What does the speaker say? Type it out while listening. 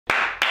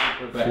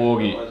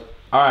Floggy.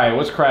 Alright,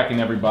 what's cracking,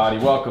 everybody?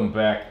 Welcome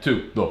back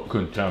to the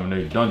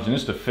Contaminated Dungeon.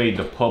 This is the Fade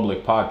the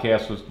Public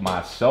podcast with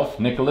myself,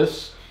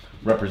 Nicholas,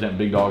 representing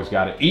Big Dogs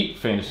Gotta Eat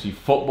Fantasy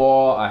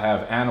Football. I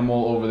have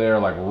Animal over there,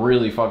 like,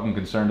 really fucking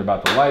concerned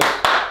about the lights.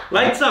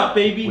 Lights up,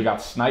 baby. We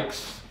got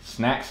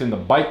Snacks in the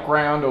bike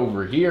ground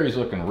over here. He's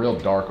looking real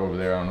dark over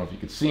there. I don't know if you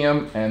can see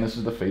him. And this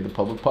is the Fade the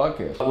Public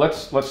podcast.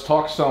 Let's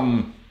talk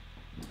some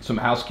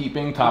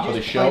housekeeping. Top of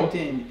the show. I just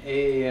typed in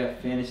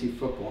AAF Fantasy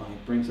Football and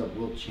it brings up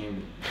Wilt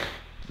Chamberlain.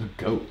 The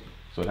GOAT.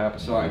 So what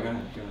happened. Sorry, go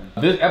ahead.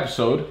 This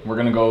episode, we're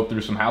gonna go through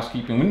some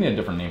housekeeping. We need a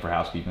different name for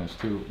housekeeping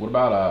too. What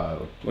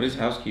about What is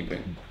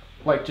housekeeping?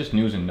 Like just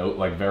news and note,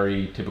 like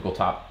very typical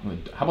top.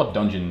 How about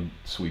dungeon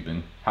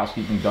sweeping?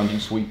 Housekeeping, dungeon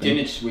sweeping.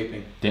 Dinich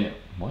sweeping.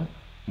 What?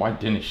 Why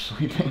Dinich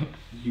sweeping?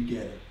 You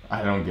get it.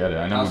 I don't get it.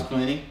 I know. House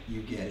cleaning.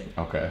 You get it.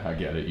 Okay, I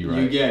get it. You're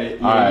right. You get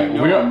it. All right,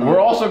 we're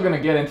also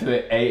gonna get into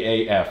the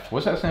AAF.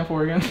 What's that stand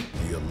for again?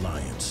 The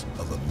Alliance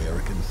of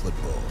American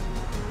Football.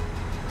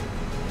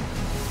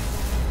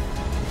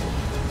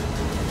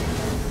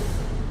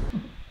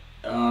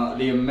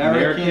 The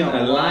American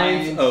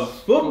Alliance of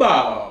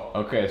Football.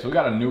 Okay, so we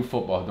got a new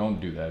football. Don't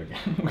do that again.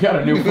 We got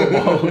a new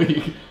football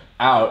league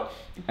out,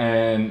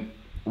 and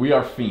we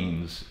are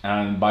fiends.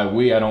 And by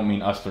we, I don't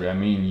mean us three. I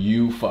mean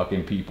you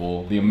fucking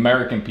people. The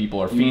American people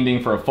are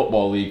fiending for a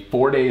football league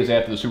 4 days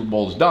after the Super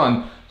Bowl is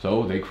done.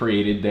 So they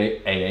created the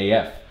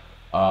AAF.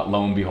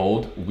 Lo and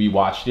behold, we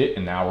watched it,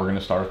 and now we're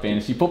gonna start a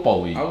fantasy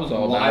football league. I was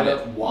all about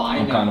it. Why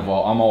I'm not?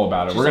 I'm all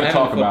about it. Just We're gonna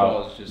talk football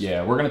about is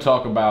just... we're gonna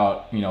talk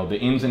about the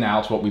ins and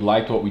outs, what we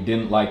liked, what we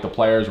didn't like, the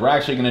players. We're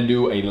actually gonna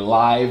do a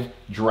live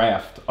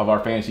draft of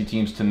our fantasy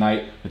teams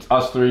tonight. It's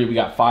us three. We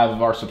got 5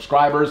 of our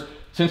subscribers.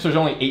 Since there's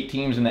only 8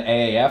 teams in the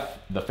AAF,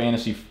 the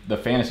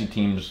fantasy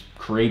teams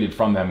created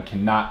from them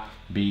cannot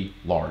be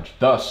large.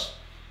 Thus,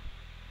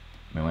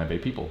 we only have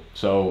 8 people.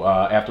 So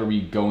after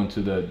we go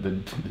into the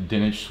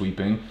Dinich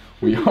sweeping,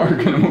 we are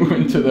going to move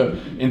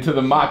into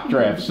the mock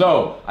draft.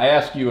 So I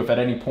ask you if at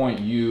any point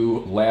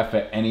you laugh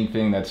at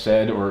anything that's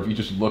said, or if you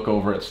just look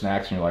over at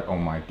Snacks and you're like, oh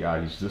my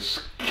god, he's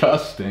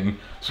disgusting.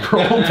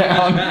 Scroll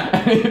down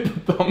and hit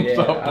the thumbs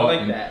up button. I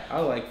like that. I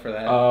like for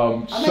that.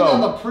 I think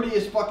I'm the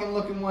prettiest fucking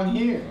looking one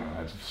here.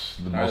 That's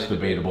the most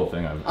debatable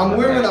thing I've I'm ever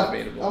wearing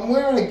heard. I'm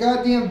wearing a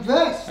goddamn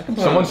vest.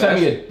 Someone sent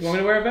me You want me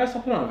to wear a vest?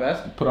 I'll put on a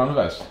vest. Put on a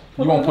vest.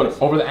 You won't put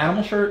it over the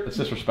animal shirt? It's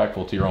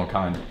disrespectful to your own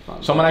kind.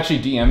 Someone actually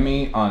DM'd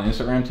me on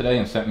Instagram today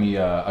and sent me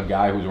a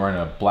guy who's wearing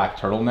a black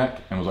turtleneck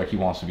and was like, he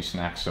wants to be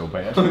Snacks so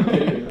bad.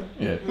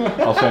 Yeah,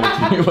 I'll send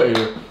it to you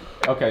later.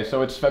 Okay,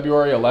 so it's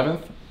February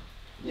 11th.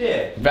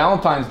 Yeah.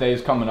 Valentine's Day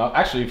is coming up.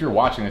 Actually, if you're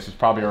watching this, it's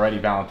probably already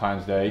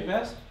Valentine's Day.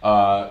 Vest?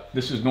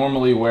 This is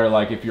normally where,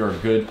 like, if you're a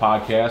good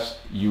podcast,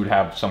 you would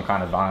have some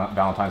kind of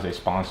Valentine's Day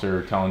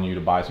sponsor telling you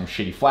to buy some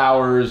shitty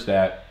flowers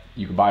that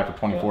you could buy for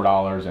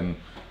 $24 and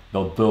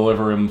they'll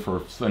deliver them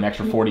for an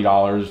extra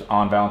 $40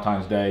 on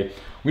Valentine's Day.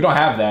 We don't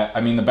have that. I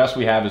mean, the best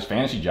we have is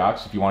Fantasy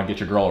Jocks. If you want to get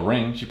your girl a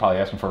ring, she's probably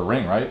asking for a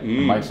ring, right?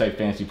 You might say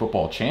Fantasy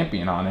Football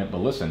Champion on it, but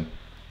listen,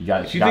 you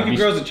got. If you think your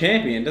girl's a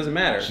champion, it doesn't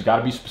matter. She's got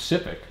to be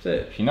specific. That's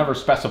it. She never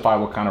specified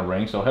what kind of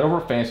ring. So head over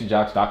to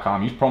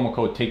fantasyjocks.com. Use promo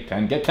code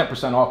TAKE10. Get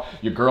 10% off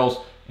your girl's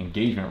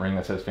engagement ring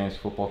that says Fantasy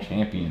Football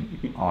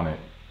Champion on it.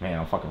 Man,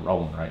 I'm fucking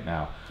rolling right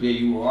now. Yeah,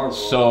 you are rolling.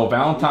 So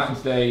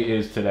Valentine's Day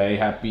is today.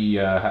 Happy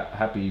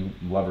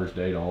Lover's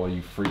Day to all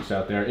you freaks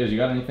out there. You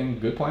got anything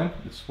good planned?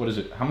 What is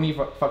it? How many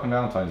fucking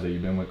Valentine's Day you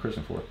been with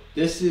Kristen for?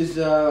 This is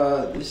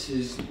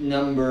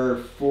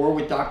number 4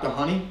 with Dr.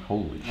 Honey.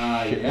 Holy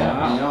shit! Yeah,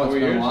 Wow. I know it's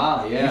been a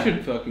while. Yeah, You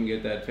should fucking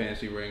get that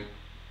fancy ring.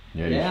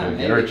 Yeah, you should.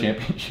 Get her a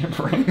championship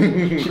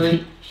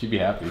ring. She'd be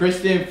happy.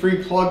 Kristen,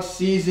 free plug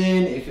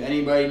season. If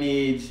anybody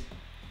needs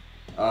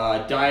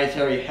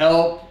dietary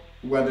help,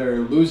 whether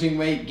losing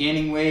weight,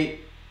 gaining weight,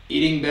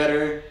 eating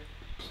better,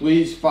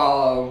 please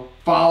follow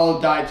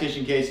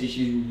dietitian Casey.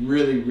 She's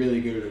really,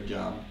 really good at her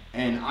job.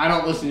 And I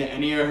don't listen to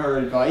any of her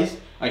advice.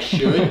 I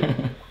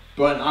should,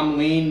 but I'm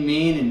lean,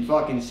 mean, and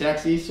fucking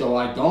sexy, so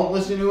I don't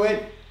listen to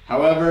it.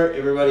 However,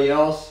 everybody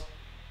else,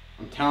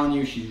 I'm telling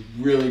you, she's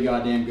really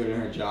goddamn good at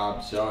her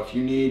job. So if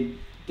you need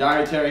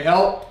dietary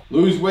help,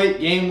 lose weight,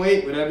 gain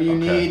weight, whatever you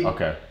need.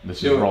 Okay,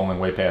 this is rolling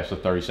way past the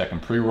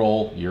 30-second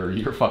pre-roll.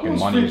 Your fucking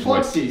money is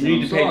plug season. You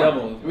need to pay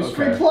double. It was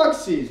free plug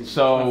season.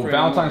 So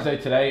Valentine's Day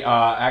today.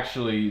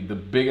 Actually, the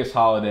biggest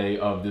holiday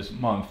of this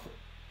month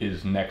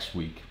is next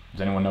week.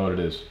 Does anyone know what it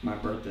is? My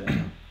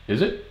birthday.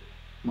 Is it?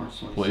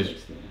 March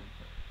 26th.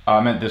 Well,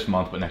 I meant this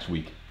month, but next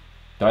week.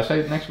 Did I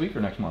say next week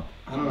or next month?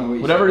 I don't know what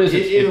you Whatever said.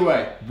 it is. Either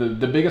way.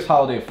 The biggest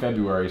holiday of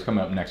February is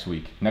coming up next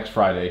week. Next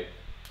Friday,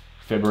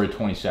 February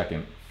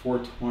 22nd.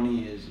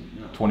 420 is...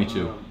 No,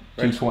 22.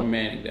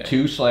 Manning Day.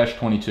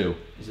 2/22.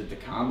 Is it the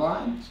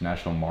Combine? It's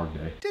National Marg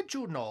Day. Did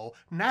you know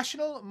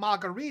National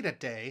Margarita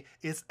Day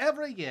is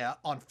every year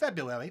on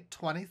February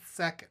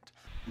 22nd?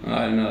 Oh, I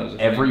didn't know that was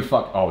a Every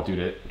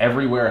thing.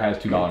 everywhere has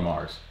 $2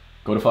 Margs.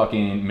 Go to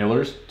fucking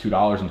Miller's,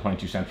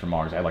 $2.22 for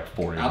Margs. I had like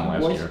 4 of them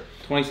last Boys? year.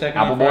 22nd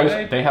Apple on Boys,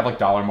 Friday? they have like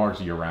dollar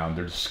marks year round.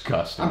 They're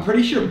disgusting. I'm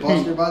pretty sure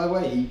Buster, by the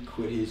way, he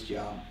quit his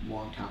job a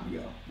long time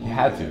ago. He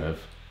had to have.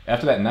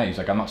 After that night, he's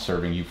like, I'm not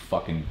serving you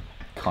fucking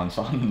cunts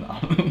on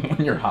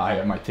when you're high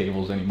at my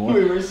tables anymore.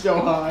 We were so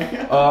high.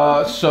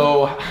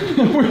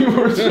 We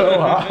were so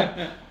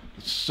high.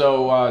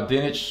 So,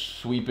 Dinich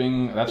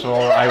sweeping, that's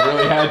all I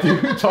really had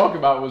to talk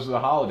about was the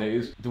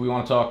holidays. Do we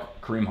want to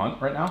talk Kareem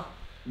Hunt right now?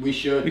 We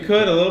should. We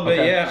could a little bit,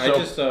 Okay, yeah.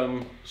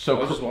 so- I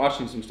was just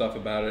watching some stuff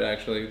about it,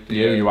 actually.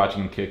 You're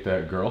watching him kick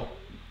that girl?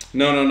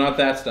 No, not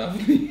that stuff.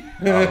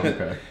 Oh,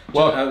 okay.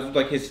 Well, I was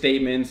like his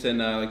statements and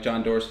like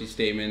John Dorsey's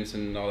statements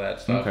and all that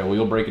stuff. Okay, well,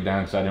 you'll break it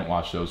down because I didn't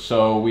watch those.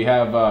 So we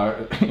have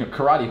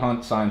Karate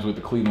Hunt signs with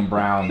the Cleveland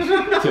Browns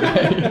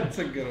today. That's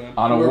a good one.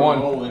 On We're a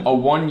rolling.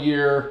 1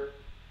 year,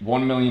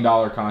 $1 million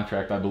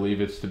contract, I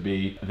believe it's to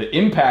be. The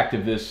impact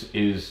of this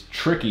is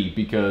tricky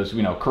because,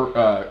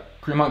 Kareem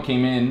Hunt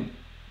came in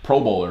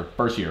Pro Bowler,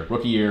 first year,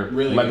 rookie year,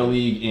 Really led the good.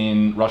 league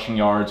in rushing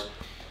yards.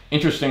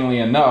 Interestingly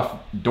enough,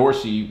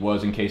 Dorsey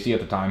was in KC at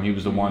the time. He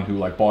was the one who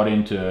bought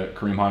into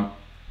Kareem Hunt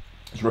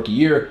his rookie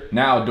year.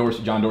 Now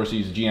John Dorsey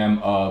is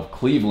GM of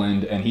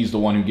Cleveland, and he's the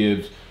one who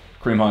gives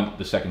Kareem Hunt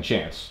the second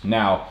chance.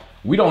 Now,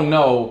 we don't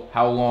know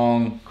how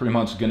long Kareem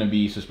Hunt's going to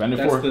be suspended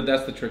for.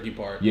 That's the tricky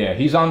part. Yeah,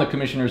 he's on the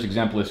commissioner's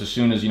exempt list as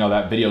soon as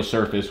that video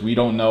surfaced. We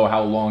don't know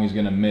how long he's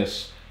going to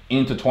miss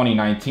into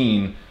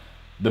 2019.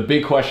 The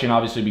big question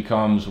obviously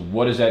becomes,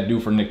 what does that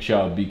do for Nick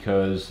Chubb?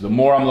 Because the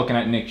more I'm looking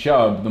at Nick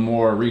Chubb, the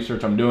more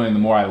research I'm doing, the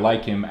more I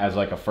like him as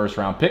a first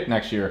round pick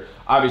next year.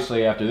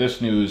 Obviously, after this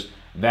news,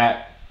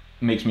 that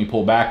makes me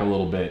pull back a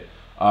little bit.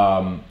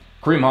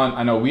 Kareem Hunt,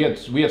 I know we had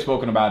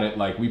spoken about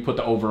it. We put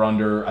the over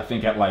under, I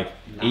think at 8. I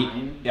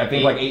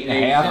think 8.5,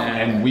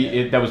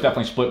 and that was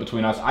definitely split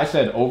between us. I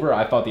said over.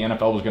 I thought the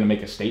NFL was going to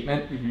make a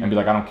statement and be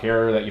like, I don't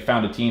care that you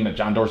found a team that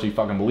John Dorsey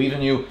fucking believes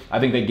in you. I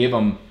think they give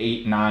him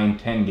 8, 9,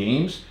 10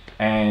 games.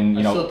 And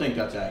I still think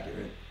that's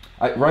accurate.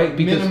 Right?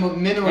 Because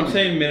minimum. I'm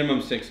saying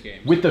minimum 6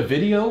 games. with the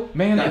video,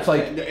 man, That's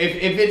it's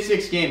if it's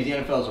 6 games, the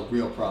NFL is a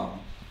real problem.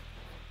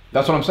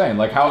 that's what I'm saying.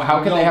 How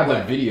can No they have way.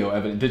 the video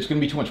evidence? There's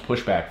going to be too much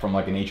pushback from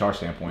an HR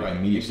standpoint and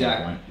a media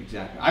standpoint.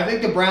 Exactly. I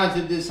think the Browns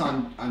did this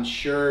on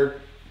sure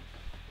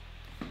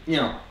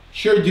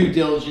due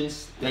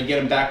diligence. They get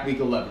him back week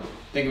 11.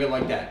 Think of it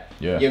like that.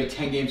 Yeah. You have a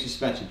 10-game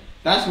suspension.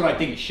 That's what I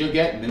think it should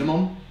get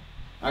minimum.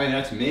 I mean,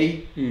 that's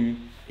me.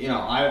 Mm-hmm.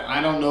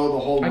 I don't know the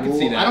whole I rule. can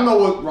see that. I don't know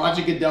what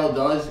Roger Goodell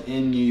does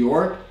in New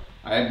York.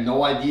 I have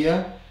no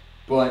idea.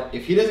 But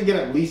if he doesn't get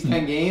at least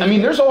 10 games, I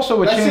mean, there's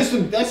also a chance.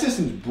 that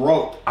system's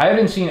broke. I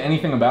haven't seen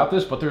anything about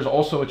this, but there's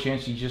also a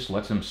chance he just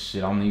lets him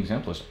sit on the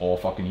exempt list all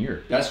fucking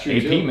year. That's true.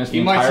 AP too. missed He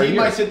the entire might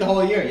year. sit the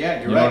whole year. Yeah,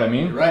 you're You right. know what I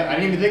mean? You're right. I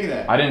didn't even think of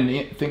that. I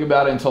didn't think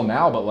about it until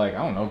now, but I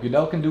don't know.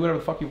 Goodell can do whatever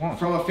the fuck he wants.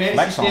 From a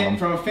Flex on him.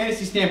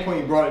 fantasy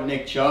standpoint, you brought up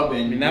Nick Chubb,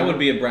 and I mean, that would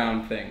be a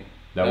Brown thing.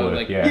 That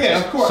would, yeah. Yeah,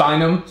 of course.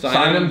 Sign him,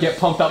 get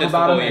pumped up Just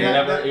about the him, whole and year.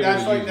 never able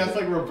that's to like use that's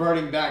it. like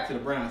reverting back to the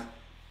Browns.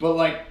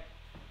 But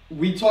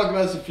we talked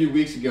about this a few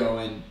weeks ago,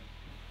 and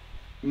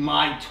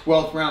my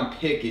 12th round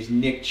pick is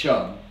Nick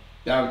Chubb.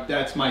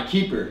 That's my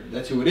keeper.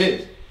 That's who it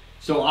is.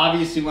 So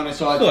obviously, when I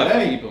saw it Still have to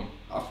today, keep him.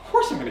 of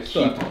course I'm gonna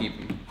Still keep have to him. keep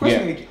him. Of course Yeah.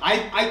 I'm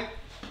gonna keep.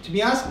 To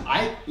be honest,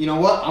 you know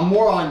what? I'm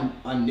more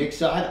on Nick's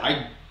side.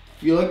 I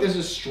feel like there's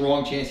a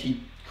strong chance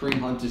Kareem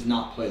Hunt does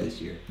not play this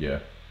year. Yeah.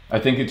 I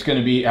think it's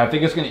going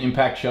to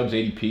impact Chubb's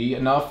ADP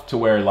enough to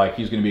where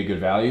he's going to be a good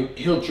value.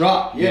 He'll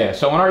drop. Yeah.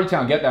 So in our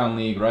E-Town Get Down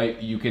League, right,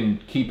 you can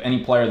keep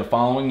any player the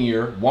following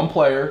year. One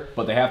player,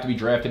 but they have to be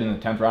drafted in the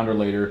 10th round or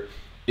later,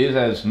 is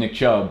as Nick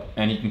Chubb,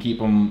 and you can keep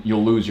him.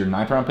 You'll lose your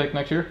 9th round pick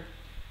next year.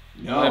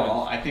 No,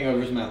 11th. I think I'll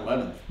lose my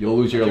 11th. You'll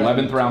lose your Chubb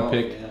 11th round 12,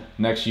 pick yeah.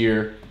 next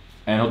year,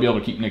 and he'll be able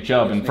to keep Nick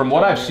Chubb. Where's And Nick from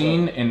what Chubb I've gonna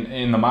seen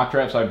in the mock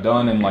drafts I've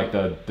done and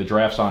the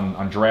drafts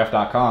on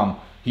draft.com,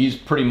 he's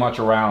pretty much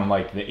around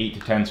the 8 to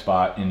 10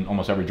 spot in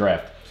almost every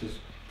draft. Which is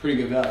pretty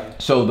good value.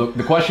 So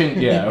the question,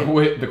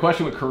 the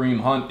question with Kareem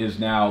Hunt is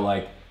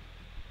now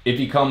if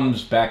he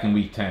comes back in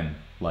week 10,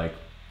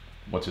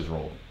 what's his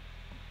role?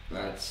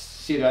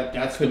 That's the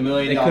 $1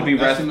 million. They could be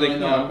that's the resting, $1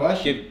 million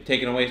question.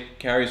 taking away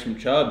carries from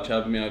Chubb.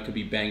 Chubb, could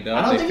be banged up.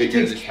 I don't They think he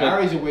figure takes they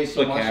carries away so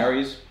split much.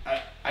 carries.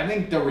 I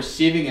think the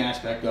receiving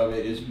aspect of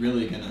it is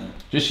really gonna.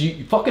 Just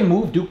you fucking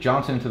move Duke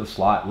Johnson into the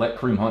slot. Let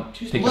Kareem Hunt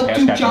Just take the let pass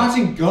Duke catching.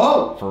 Johnson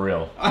go. For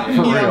real. I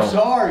For mean, real. I'm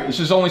sorry. This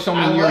is only so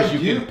many I years like you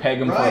Duke, can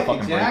peg him for a right,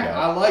 fucking exactly.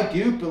 breakout. I like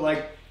Duke,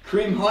 but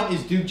Kareem Hunt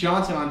is Duke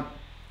Johnson on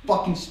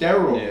fucking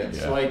steroids.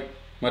 Yeah.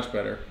 Much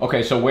better.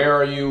 Okay, so where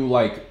are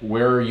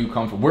you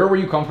comfortable? Where were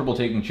you comfortable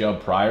taking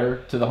Chubb prior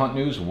to the Hunt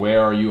news? Where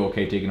are you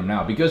okay taking him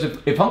now? Because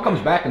if Hunt comes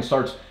back and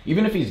starts,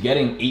 even if he's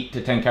getting 8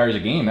 to 10 carries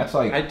a game, that's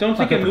I don't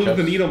think it moves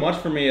the needle much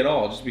for me at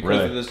all, just because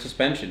Really? of the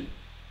suspension.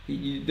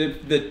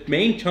 The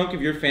main chunk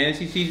of your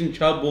fantasy season,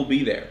 Chubb will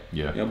be there.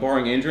 Yeah.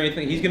 Barring injury or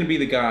anything, he's going to be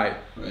the guy.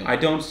 Right. I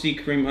don't see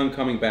Kareem Hunt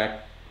coming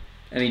back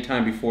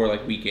anytime before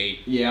week 8.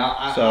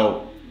 Yeah.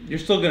 So you're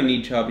still going to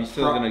need Chubb. He's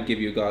still going to give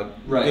you good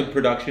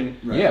production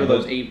Right. for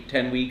those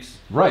 8-10 weeks.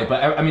 Right,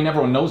 but I mean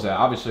everyone knows that.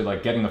 Obviously,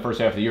 getting the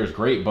first half of the year is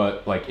great,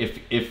 but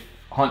if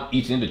Hunt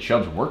eats into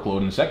Chubb's workload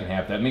in the second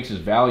half, that makes his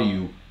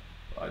value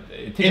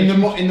in the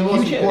most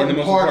huge hit.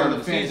 important part of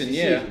the season, fantasy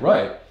yeah. season.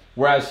 Right.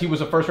 Whereas he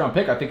was a first round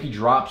pick, I think he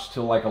drops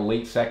to a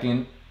late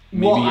second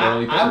maybe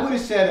early third. I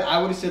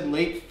would have said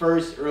late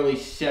first, early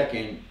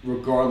second,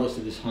 regardless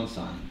of this Hunt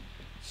signing.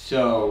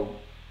 So,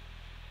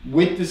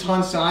 with this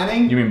Hunt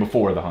signing, You mean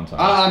before the Hunt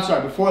signing? I'm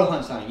sorry, before the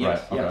Hunt signing.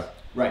 Yes, Right, okay. yes,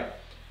 right.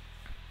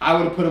 I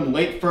would have put him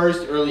late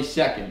first, early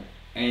second,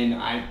 and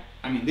I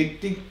mean,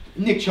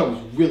 Nick Chubb was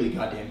really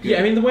goddamn good. Yeah,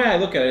 I mean, the way I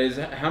look at it is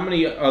how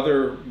many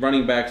other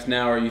running backs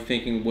now are you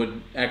thinking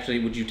would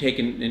you take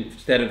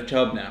instead of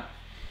Chubb now?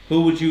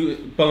 Who would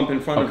you bump in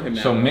front of him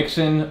now? So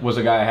Mixon was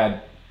a guy I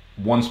had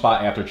one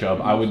spot after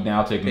Chubb. I would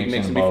now take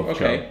Mixon above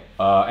Chubb.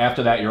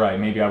 After that, you're right.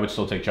 Maybe I would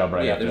still take Chubb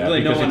after that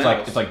really because no one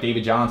else. It's like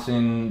David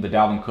Johnson, the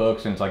Dalvin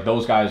Cooks, and it's like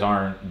those guys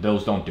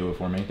don't do it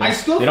for me. They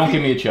still don't think-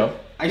 give me a Chubb.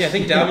 I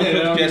think Dalvin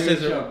don't Cook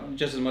give me Chubb.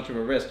 just as much of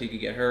a risk. He could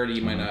get hurt. He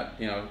might not,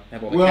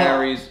 have all the Well,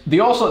 carries. The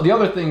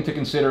other thing to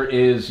consider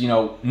is,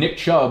 Nick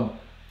Chubb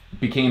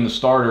became the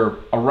starter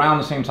around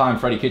the same time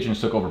Freddie Kitchens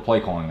took over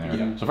play calling there.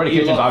 Yeah. So Freddie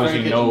Kitchens obviously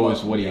Freddie Kitchens knows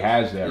loves what he him,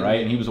 has there, yeah. right?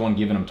 And he was the one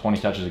giving him 20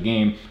 touches a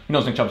game. He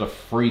knows Nick Chubb's a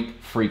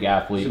freak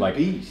athlete. He's a like,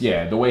 beast.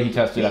 yeah, the way he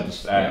tested at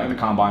Beast. the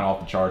combine off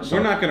the charts. So.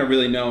 We're not going to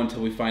really know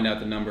until we find out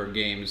the number of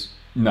games.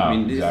 No, I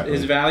mean, exactly.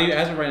 his value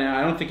as of right now,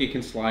 I don't think it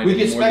can slide. We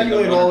can more than the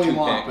speculate one or all we two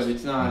want, picks. but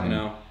it's not.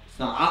 No. It's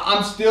not.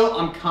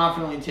 I'm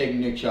confidently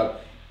taking Nick Chubb,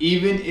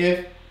 even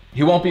if.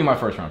 He won't be my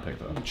first round pick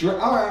though.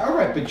 All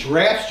right, but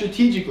draft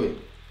strategically.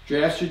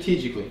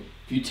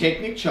 If you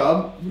take Nick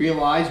Chubb,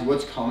 realize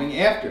what's coming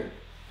after.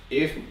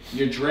 If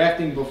you're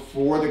drafting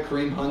before the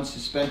Kareem Hunt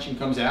suspension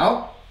comes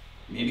out,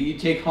 maybe you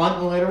take Hunt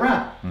in the later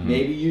round. Mm-hmm.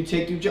 Maybe you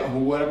take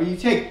whatever you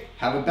take.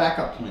 Have a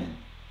backup plan.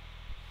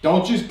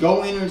 Don't just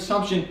go in with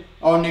assumption,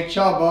 oh, Nick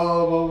Chubb, blah,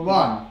 blah, blah,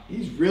 blah.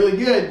 He's really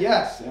good,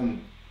 yes,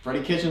 and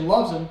Freddie Kitchens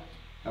loves him.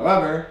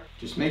 However,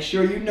 just make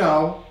sure you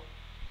know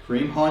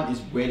Kareem Hunt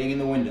is waiting in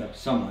the window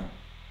somewhere.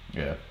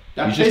 Yeah.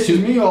 That He's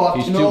pisses me off.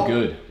 He's to no, too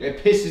good.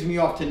 It pisses me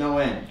off to no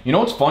end. You know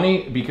what's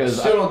funny? Because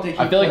I still don't think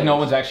I he feel like plays. no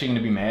one's actually going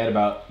to be mad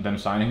about them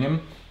signing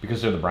him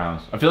because they're the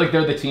Browns. I feel like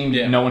they're the team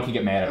no one can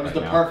get mad at That was right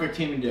the now. perfect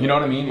team to do. You know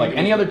what I mean? Like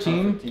any other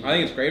team, I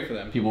think it's great for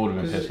them. people would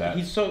have been pissed at.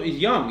 He's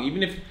young.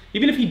 Even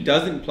if he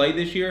doesn't play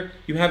this year,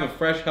 you have a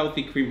fresh,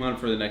 healthy Kareem Hunt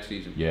for the next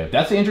season. Yeah,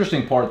 that's the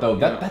interesting part though.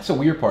 That's a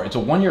weird part. It's a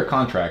 1-year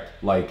contract.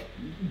 Like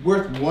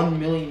Worth $1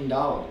 million.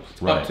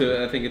 right. Up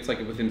to, I think it's like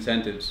with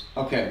incentives.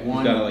 Okay, You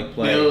gotta, like,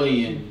 play.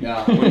 billion.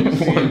 Yeah, $1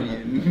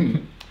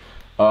 billion.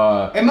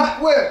 Am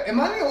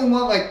I the only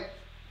one? Like,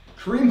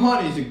 Kareem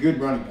Hunt is a good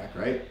running back,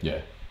 right?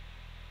 Yeah.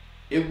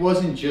 It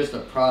wasn't just a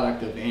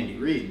product of Andy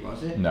Reid,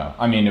 was it? No,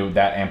 I mean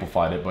that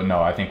amplified it, but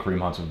no, I think Kareem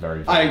Hunt's a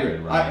very, I very agree.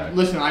 good running back.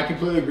 Listen, I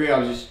completely agree. I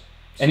was just.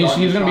 And he's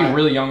starting going to try. be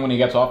really young when he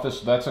gets off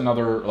this. That's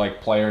another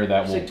like player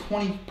that He's will like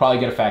 20. probably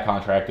get a fat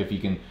contract if he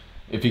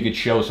could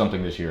show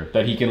something this year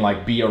that he can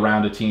like be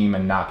around a team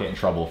and not get in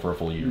trouble for a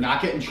full year.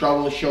 Not get in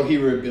trouble. Show he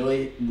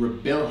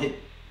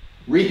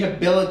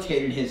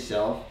rehabilitated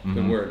himself.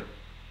 Good word.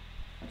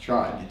 I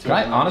tried. It took Can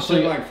I like, honestly-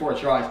 it took like 4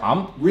 tries.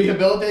 I'm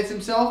Rehabilitates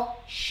himself,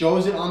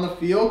 shows it on the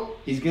field.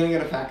 He's gonna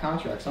get a fat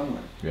contract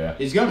somewhere. yeah.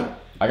 He's gonna.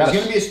 I gotta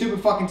There's gonna be a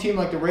stupid fucking team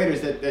like the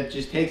Raiders that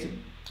just takes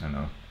him. I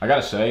know. I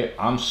gotta say,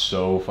 I'm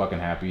so fucking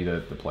happy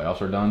that the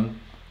playoffs are done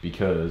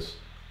because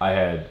I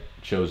had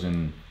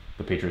chosen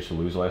the Patriots to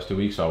lose the last 2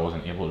 weeks, so I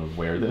wasn't able to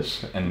wear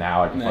this, and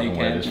now I can Now you fucking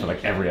wear can. this for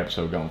like every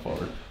episode going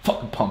forward.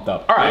 Fucking pumped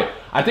up. All right,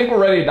 I think we're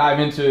ready to dive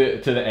into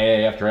the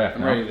AAF draft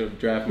I'm now. ready to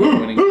draft my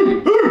winning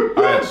team.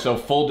 All right, so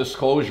full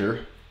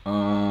disclosure. We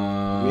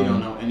don't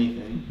know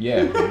anything.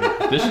 Yeah,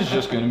 this is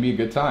just going to be a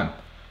good time.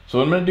 So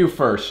what I'm going to do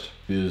first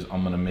is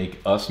I'm going to make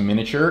us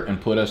miniature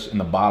and put us in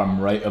the bottom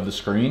right of the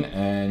screen,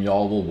 and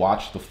y'all will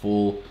watch the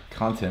full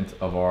content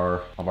of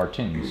our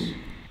tins.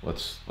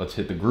 Let's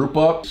hit the group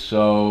up.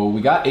 So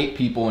we got 8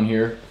 people in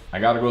here. I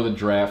got to go to the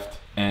draft,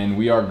 and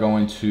we are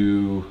going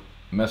to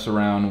mess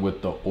around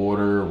with the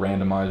order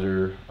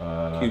randomizer.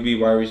 QB,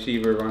 wide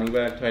receiver, running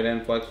back, tight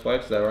end, flex.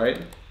 Is that right?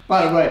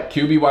 By the way,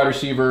 QB, wide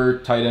receiver,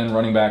 tight end,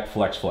 running back,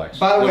 flex. by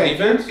the No way,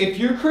 defense? if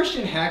you're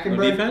Christian No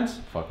Hackenberg, defense?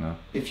 Fuck no.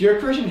 if you're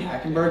Christian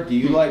Hackenberg, do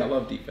you I like?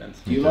 love defense.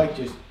 Do you like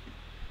just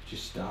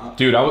stop?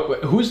 Dude,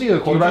 who's the other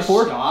quarterback just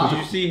for? stop? Did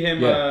you see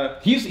him? Yeah,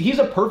 he's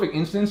a perfect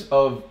instance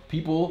of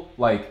people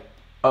like,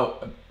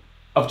 of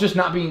just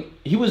not being.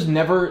 There was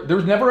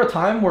never a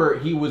time where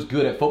he was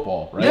good at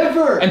football, right?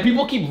 Never. And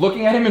people keep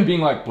looking at him and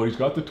being like, but he's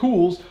got the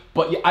tools.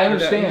 But yeah, I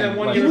understand. that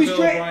one like- year- He was,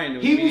 Bill O'Brien, it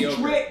was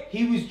mediocre.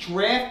 he was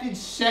drafted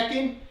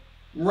 2nd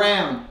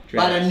round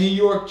by Drafts. the New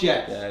York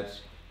Jets.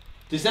 That's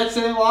Does that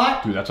say a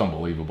lot? Dude, that's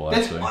unbelievable.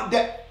 That's Actually,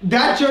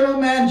 that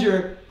general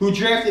manager who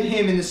drafted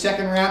him in the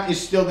 2nd round is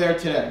still there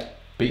today.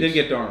 he did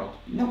get Darnold.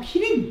 No, he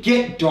didn't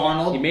get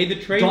Darnold. He made the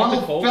trade Darnold with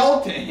the Colts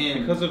fell to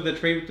him because of the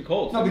trade with the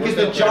Colts. no, It because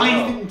worked the out very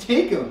Giants well. didn't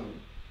take him.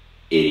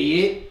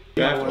 Idiot.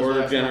 Draft That was order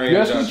last generator.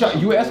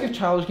 night. you asked if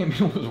Childish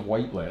Gambino was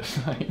white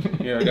last night.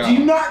 Here, I got Do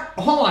you him. not?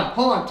 Hold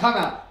on, time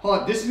out.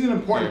 Hold on, this is an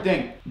important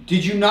thing.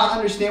 Did you not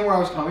understand where I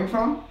was coming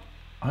from?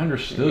 I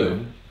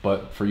understood,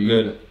 but for you,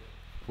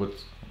 Good.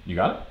 You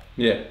got it?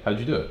 Yeah. How'd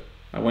you do it?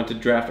 I went to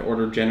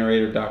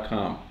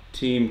draftordergenerator.com.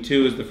 Team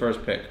 2 is the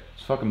first pick.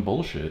 It's fucking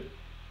bullshit.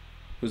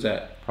 Who's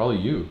that? Probably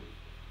you.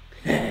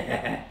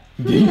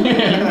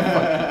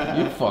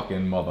 You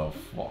fucking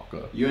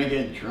motherfucker. You ain't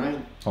getting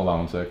Trent. Hold on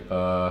one sec.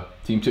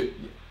 Team 2.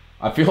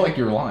 I feel like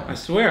you're lying. I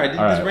swear I did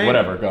All this right, random.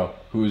 whatever. Go.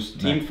 Who's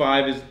Team next?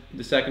 5 is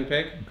the second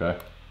pick. Okay.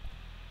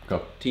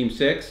 Go. Team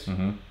 6.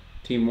 Mm-hmm.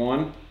 Team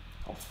 1.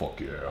 Oh fuck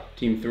yeah.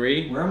 Team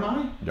 3. Where am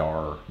I?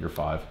 You're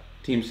 5.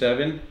 Team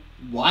 7.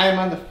 Why am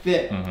I the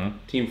 5th? Mm-hmm.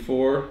 Team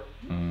 4.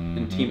 Mm-hmm.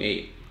 And Team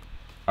 8.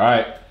 All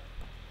right.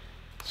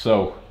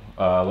 So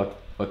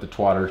let the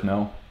twatters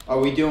know.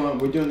 We're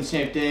doing the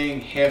same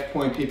thing, half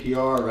point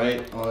PPR,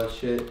 right? All that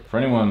shit. For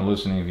anyone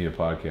listening via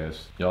podcast,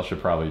 y'all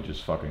should probably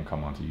just fucking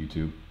come onto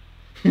YouTube.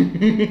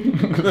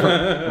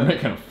 We're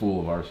making a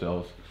fool of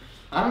ourselves.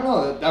 I don't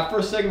know. That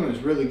first segment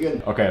was really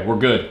good. Okay, we're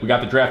good. We got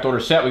the draft order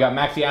set. We got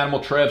Max the Animal,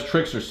 Trevs,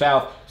 Trickster,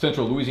 South,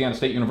 Central Louisiana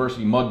State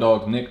University, Mud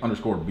Dogs, Nick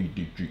 _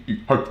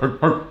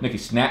 BDGE, Nicky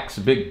Snacks,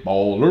 Big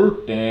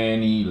Baller,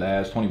 Danny,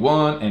 Last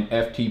 21, and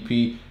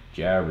FTP,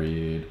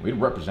 Jared. Way to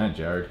represent,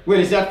 Jared. Wait,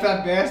 is that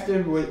fat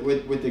bastard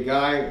with the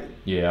guy?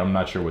 Yeah, I'm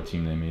not sure what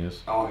team name he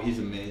is. Oh, he's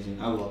amazing.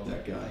 I love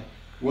that guy.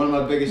 One of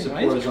my biggest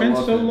Why supporters. is Trent I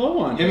love so him. low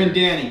on Him and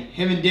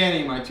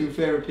Danny, my 2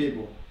 favorite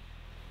people.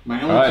 My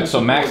only All right, 2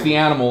 so Max supporters. the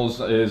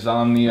Animals is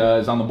on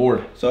the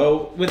board.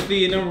 So with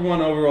the number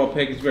 1 overall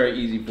pick, it's very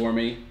easy for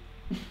me.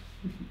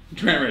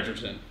 Trent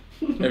Richardson.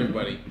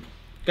 Everybody.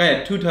 Guy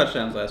had 2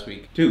 touchdowns last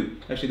week. 2.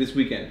 Actually, this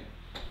weekend.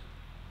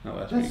 Not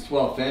last That's week.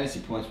 12 fantasy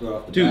points right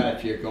off the Dude. bat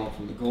if you're going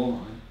from the goal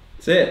line.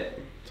 That's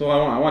it. That's all I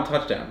want. I want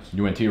touchdowns.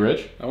 You went T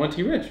Rich? I want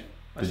T Rich.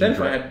 I Did said you,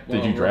 if I had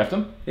did you draft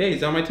him? Yeah,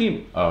 he's on my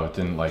team. Oh, it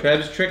didn't like.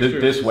 Trev's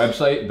Tricksters. This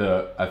website,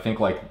 I think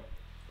like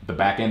the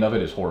back end of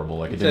it is horrible.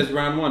 Like It didn't- says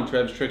round 1,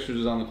 Trev's Tricksters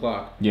is on the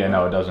clock. Yeah,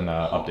 no, it doesn't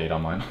update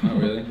on mine. Oh,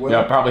 really? What- Yeah,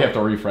 I'll probably have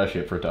to refresh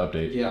it for it to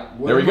update. Yeah.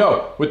 There we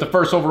go. With the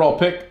first overall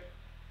pick,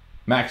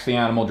 Max the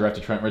Animal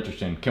drafted Trent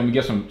Richardson. Can we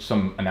get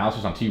some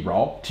analysis on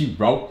T-Raw?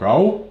 T-Raw?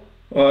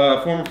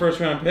 Former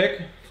first-round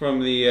pick from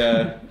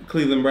the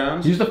Cleveland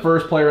Browns. He's the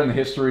first player in the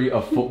history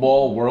of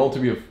football world to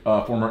be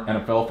a former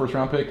NFL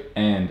first-round pick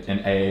and an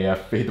AAF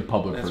Fade the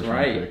Public That's first-round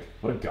right. pick.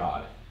 What a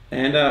god.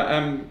 And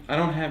I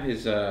don't have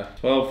his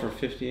 12 for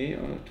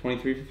 58,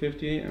 23 for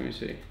 58. Let me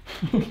see.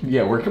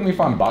 Yeah, where can we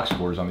find box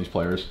scores on these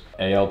players?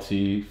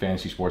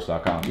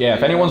 ALTFantasySports.com. Yeah,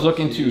 if anyone's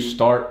looking to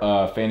start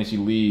a fantasy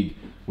league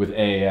with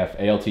AAF,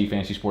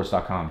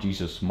 ALTFantasySports.com.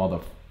 Jesus, mother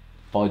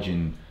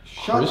fudging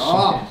Shut Christmas.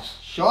 up.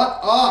 Shut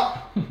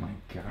up. Oh my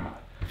god.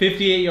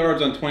 58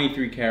 yards on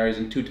 23 carries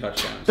and 2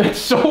 touchdowns. That's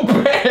so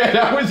bad.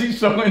 How is he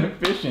so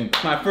inefficient?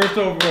 My first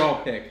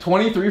overall pick.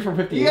 23 for He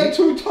 58? had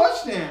 2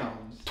 touchdowns.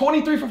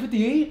 23 for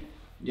 58?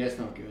 Yeah, it's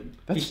not good.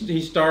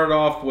 He started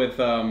off with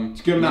good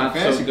amount of not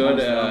fantasy so good,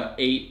 points, though.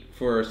 8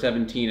 for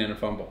 17 and a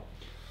fumble.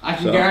 I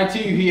can So-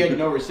 guarantee you he had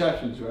no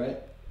receptions, right?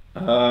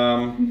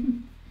 I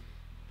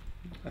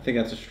think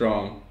that's a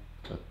strong.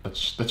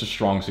 That's a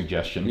strong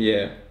suggestion.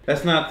 Yeah,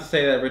 that's not to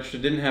say that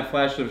Richardson didn't have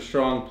flashes of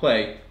strong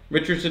play.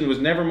 Richardson was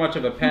never much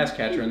of a pass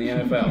catcher in the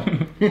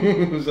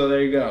NFL. So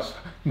there you go.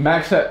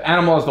 Max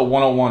Animal has the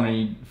 101 and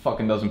he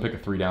fucking doesn't pick a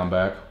 3-down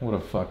back. What a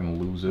fucking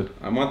loser.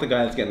 I want the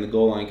guy that's getting the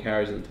goal line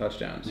carries and the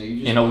touchdowns. No, you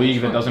just In a want league that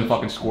Trent doesn't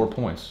fucking Richardson. score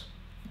points.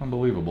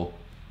 Unbelievable.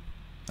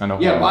 I know.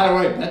 Yeah, by the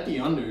way, bet the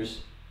unders.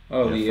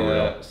 Oh, Yeah, for the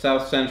real.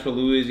 South Central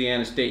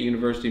Louisiana State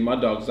University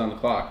Mud Dogs is on the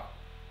clock.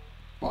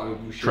 Bobby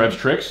Boucher. Trev's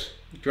Tricks?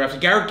 Drafted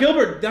Garrett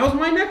Gilbert. That was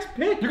my next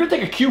pick. You're gonna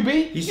take a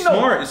QB? He's You know-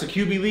 smart. It's a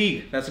QB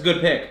league. That's a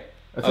good pick.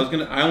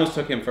 I almost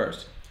took him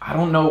first. I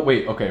don't know.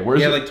 Wait, okay. Where's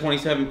He it? had like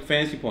 27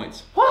 fantasy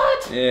points.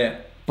 What? Yeah.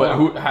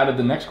 But how did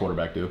the next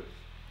quarterback do?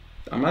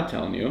 I'm not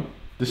telling you.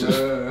 This is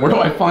where do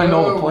I find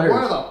all the players?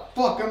 Where the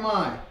fuck am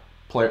I?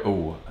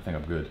 Oh, I think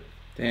I'm good.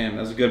 Damn,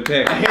 that's a good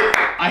pick.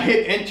 I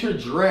hit enter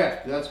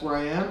draft. That's where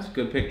I am.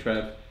 Good pick,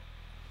 Trev.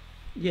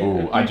 Yeah.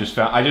 Oh, I just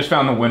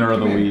found the winner of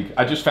the Come here. league.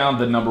 I just found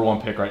the number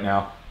 1 pick right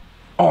now.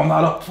 Oh, I'm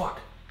not up. Fuck.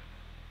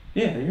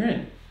 Yeah, you're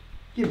in.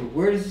 Yeah, but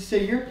where does it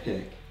say your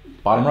pick?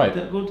 Bottom right.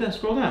 Go down,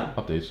 scroll down.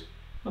 Updates.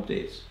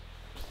 Updates.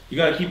 You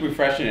gotta keep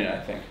refreshing it, I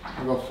think.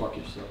 Go fuck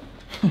yourself.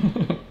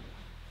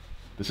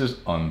 This is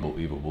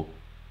unbelievable.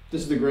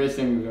 This is the greatest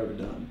thing we've ever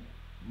done.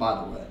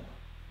 By the way.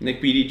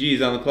 Nick BDG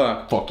is on the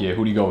clock. Fuck yeah.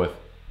 Who do you go with?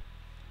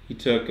 He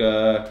took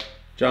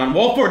John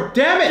Wolford.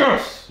 Damn it!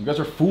 You guys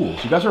are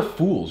fools. You guys are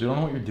fools. You don't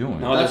know what you're doing.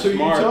 No, That's they're who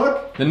smart. you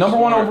took? The number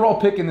 1 Smart. overall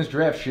pick in this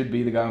draft should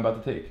be the guy I'm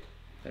about to take.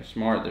 They're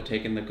smart. They're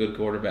taking the good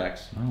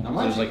quarterbacks. I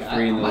might There's take like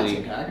 3 in the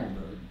league.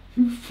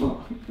 Hackenberg.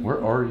 Fuck.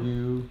 Where are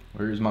you?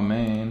 Where is my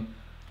man?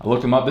 I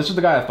looked him up. This is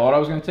the guy I thought I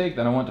was going to take.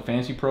 Then I went to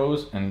Fantasy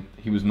Pros, and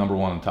he was number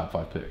 1 in the top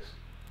 5 picks.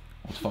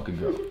 Let's fucking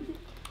go.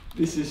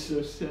 This is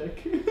so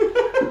sick.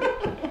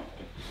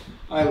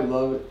 I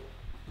love it.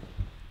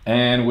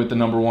 And with the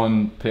number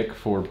 1 pick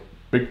for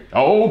Big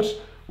Dogs,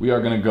 we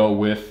are going to go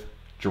with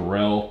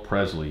Jarrell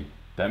Presley.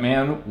 That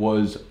man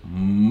was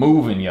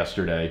moving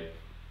yesterday.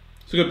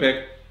 It's a good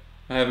pick.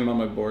 I have him on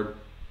my board.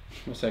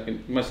 My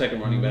second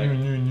running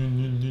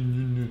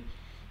back.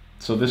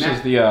 So this Now,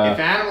 is the if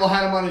Animal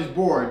had him on his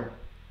board,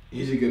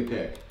 he's a good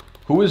pick.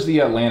 who is the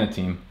Atlanta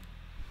team?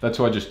 That's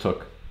who I just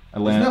took.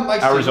 Atlanta, Isn't that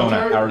Mike Arizona,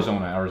 Singletary?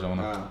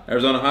 Arizona.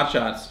 Arizona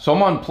Hotshots. So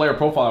I'm on Player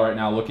Profile right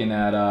now looking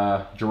at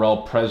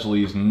Jarrell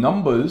Presley's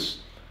numbers.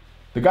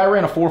 The guy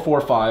ran a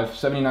 4.45,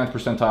 79th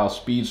percentile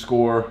speed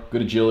score,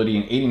 good agility,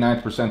 and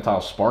 89th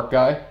percentile spark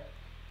guy.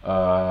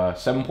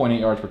 7.8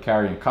 yards per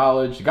carry in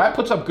college. The guy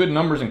puts up good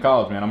numbers in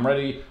college, man. I'm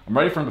ready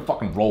for him to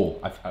fucking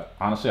roll.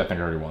 Honestly, I think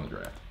I already won the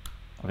draft.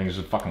 I think it's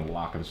a fucking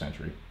lock of the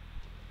century.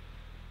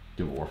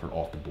 Dude, Warford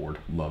off the board.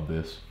 Love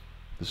this.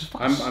 This is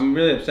fucking... I'm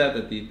really upset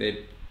that they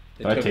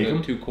took take the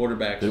him? 2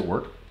 quarterbacks. Did it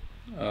work?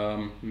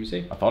 Let me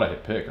see. I thought I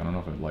hit pick. I don't know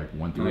if it like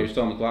went through. No, you're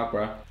still on the clock,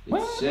 bro.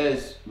 It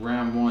says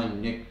round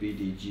 1, Nick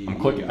BDGE.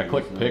 I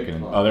clicked pick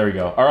and oh, there we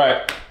go. All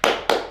right. All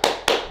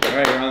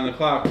right, you're on the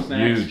clock.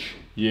 Snacks.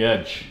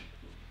 Huge.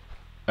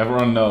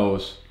 Everyone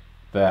knows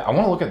that. I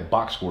want to look at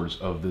box scores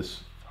of this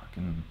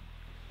fucking.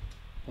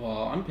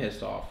 Well, I'm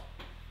pissed off.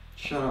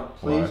 Shut up,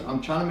 please. Why? I'm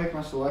trying to make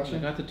my I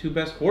selection. got the 2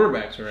 best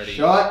quarterbacks already.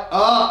 Shut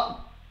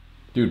up!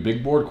 Dude,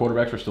 big board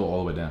quarterbacks are still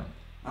all the way down.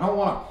 I don't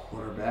want a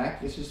quarterback.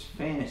 This is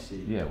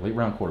fantasy. Yeah, late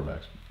round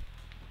quarterbacks.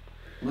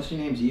 Unless your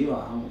name's Eli.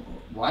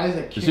 Why is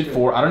a kicker? Is it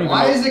 4? I don't even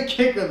know. Why is a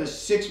kicker the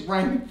 6th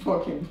ranked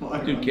fucking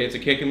player? Dude, it's a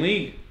kicking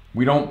league.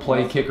 We don't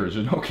play kickers.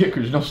 There's no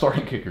kickers. No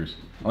starting kickers.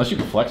 Unless you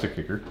can flex a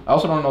kicker. I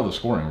also don't know the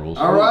scoring rules.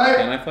 All right.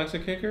 Can I flex a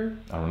kicker?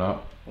 I don't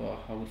know. Well,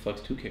 I would flex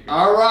 2 kickers.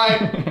 All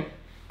right.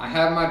 I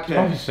have my pick.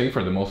 Probably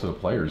safer than most of the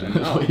players in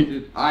this league.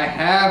 Dude. I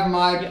have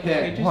my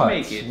pick. Just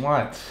make it.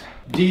 What?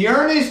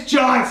 Dearness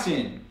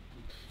Johnson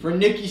for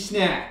Nicky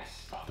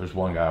Snacks. Oh, there's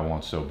one guy I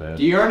want so bad.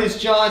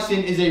 Dearness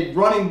Johnson is a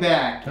running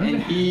back,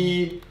 and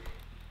he.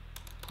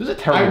 This is a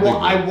terrible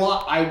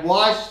I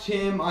watched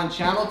him on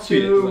Channel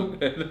 2.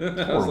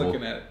 I was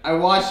looking at it. I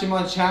watched him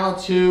on Channel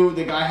 2.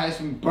 The guy has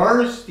some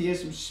burst. He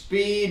has some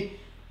speed.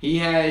 He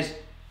has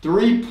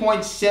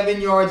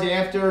 3.7 yards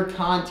after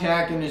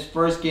contact in his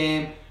first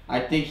game.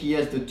 I think he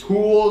has the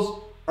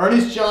tools.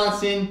 Ernest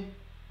Johnson,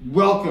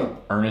 welcome.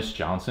 Ernest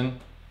Johnson?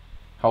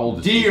 How old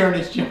is he?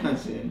 Ernest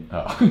Johnson.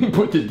 Oh, you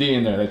put the D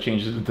in there. That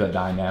changes the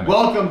dynamic.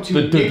 Welcome to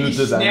Nicky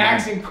Snacks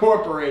dynamic.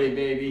 Incorporated,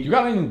 baby. You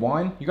got any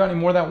wine? You got any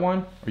more of that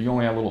wine? Or you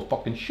only have little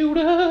fucking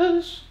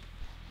shooters?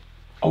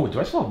 Oh,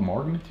 do I still have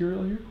Marg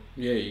material here?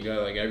 Yeah, you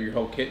got like have your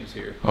whole kittens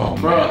here. Oh,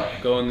 bro.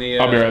 man. Go in the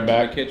I'll be right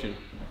back. the kitchen.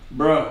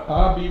 Bro.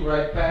 I'll be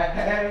right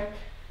back.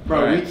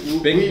 Bro, Right.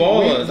 Big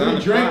ballers on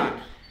the clock.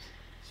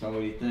 So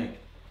what do you think?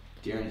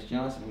 Dearness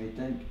Johnson, what do you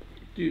think?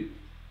 Dude,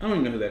 I don't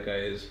even know who that guy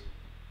is.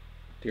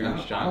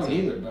 Dearness Johnson. I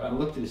don't either, but I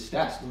looked at his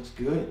stats. He looks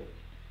good.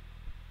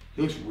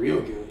 He looks real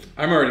good.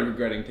 I'm already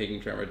regretting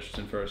taking Trent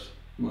Richardson first.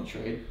 You want to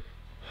trade?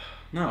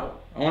 No,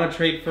 I want to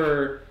trade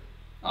for.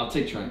 I'll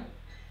take Trent.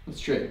 Let's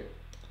trade.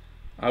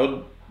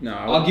 I'll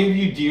give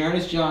you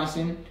Dearness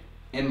Johnson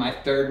and my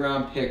 3rd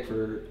round pick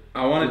for.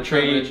 I want to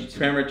trade Richardson.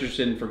 Trent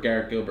Richardson for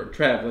Garrett Gilbert.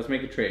 Trev, let's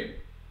make a trade.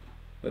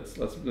 Let's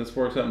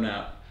work something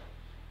out.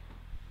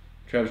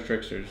 Trev's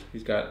tricksters.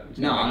 He's got.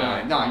 No.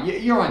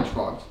 You're on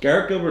drugs.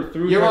 Garrett Gilbert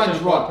threw. You're on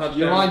touchdown. drugs.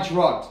 You're on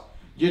drugs.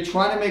 You're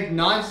trying to make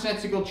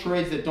nonsensical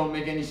trades that don't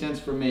make any sense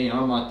for me, and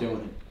I'm not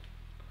doing it.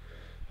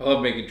 I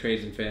love making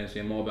trades in fantasy.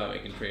 I'm all about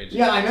making trades.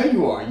 Yeah, I know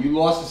you are. You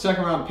lost a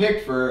 2nd round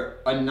pick for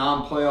a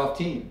non-playoff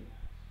team.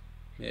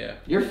 Yeah.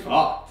 You're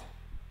fucked.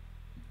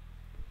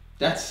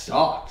 That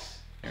sucks.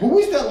 Who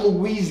was that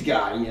Luis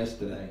guy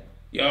yesterday?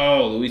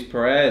 Yo, Luis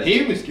Perez.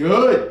 He was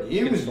good.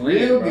 He was sling it,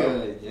 real bro.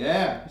 good.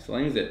 Yeah. He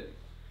slings it.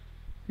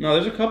 No,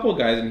 there's a couple of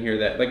guys in here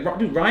that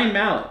dude. Ryan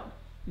Mallett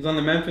is on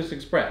the Memphis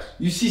Express.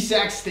 You see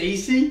Zach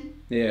Stacy?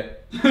 Yeah.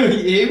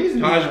 He was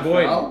in the Taj NFL.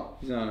 Boyd.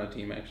 He's on a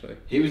team actually.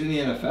 He was in the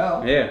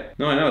NFL. Yeah.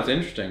 No, I know it's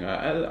interesting.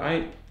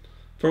 I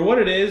for what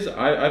it is,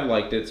 I've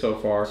liked it so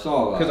far.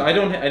 So because I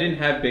didn't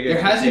have big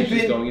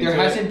expectations going into it. There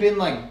hasn't been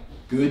like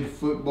good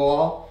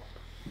football.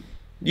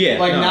 Yeah.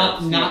 Like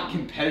no, not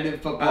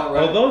competitive football.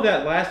 Right? Although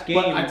that last game,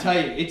 but I tell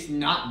you, it's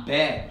not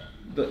bad.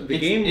 The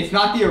game. It's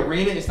not the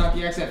arena. It's not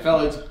the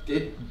XFL.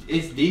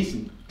 It's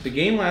decent. The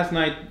game last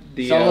night.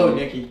 Solo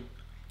Nicky.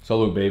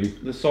 Solo baby.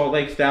 The Salt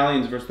Lake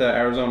Stallions versus the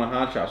Arizona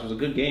Hotshots was a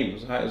good game. It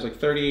was high. It was like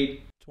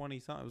 38-20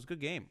 something. It was a good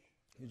game.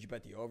 Did you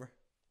bet the over?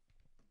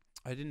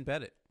 I didn't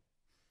bet it.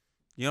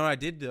 You know what I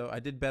did do? I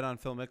did bet on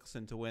Phil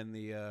Mickelson to win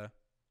the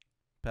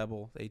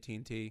Pebble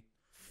AT&T.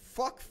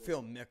 Fuck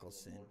Phil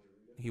Mickelson.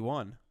 He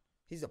won.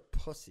 He's a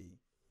pussy.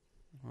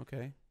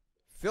 Okay.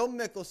 Phil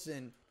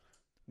Mickelson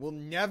will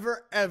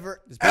never,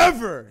 ever,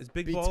 Is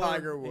Big be Baller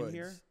Tiger in Woods.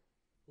 here?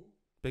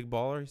 Big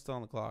Baller? He's still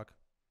on the clock.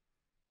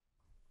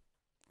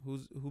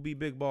 Who be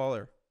Big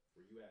Baller?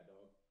 Where you at,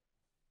 dog?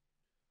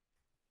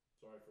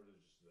 Sorry for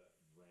that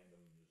random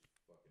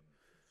fucking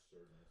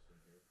absurdness in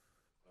here.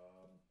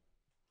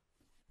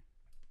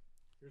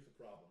 Here's the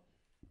problem.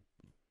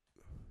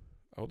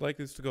 I would like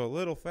this to go a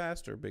little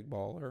faster, Big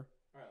Baller.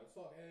 All right, let's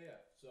talk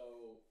AAF.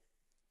 So,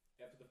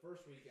 after the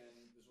first weekend,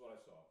 this is what I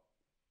saw.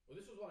 Well,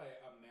 this is what I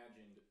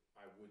imagined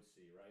I would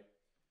see, right?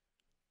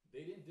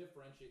 They didn't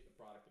differentiate the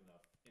product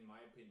enough, in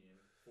my opinion,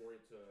 for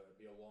it to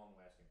be a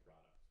long-lasting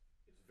product.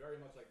 It's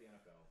very much like the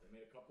NFL. They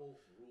made a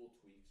couple rule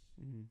tweaks,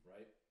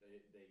 right? They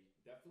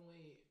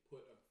definitely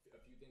put a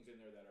few things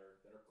in there that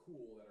are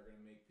cool, that are going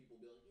to make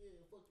people be like, yeah,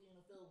 fuck the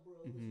NFL,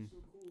 bro. This is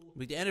so cool.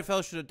 But the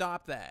NFL should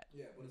adopt that.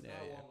 Yeah, but it's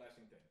not a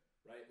long-lasting thing,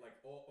 right?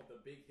 Like all of the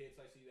big hits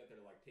I see that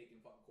they're like taking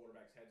fucking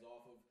quarterbacks' heads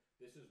off of.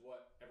 This is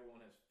what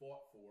everyone has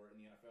fought for in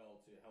the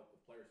NFL to help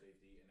with player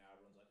safety, and now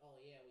everyone's like, oh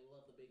yeah, we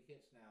love the big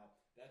hits now.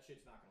 That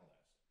shit's not going to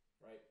last,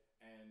 right?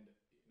 And,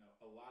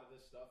 a lot of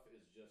this stuff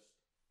is just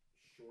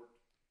short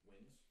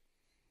wins,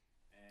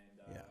 and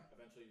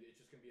eventually it's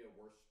just going to be a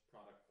worse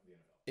product of the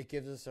NFL. It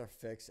gives us our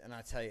fix, and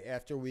I tell you,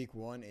 after week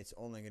 1, it's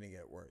only going to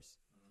get worse.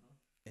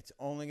 It's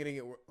only going to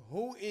get worse.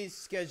 Who is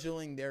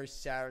scheduling their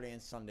Saturday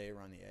and Sunday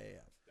around the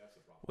AAF? That's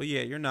the problem. Well,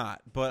 yeah, you're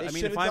not. But,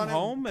 if I'm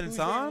home and it's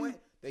on...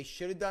 They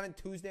should have done it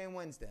Tuesday and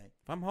Wednesday.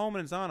 If I'm home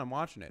and it's on, I'm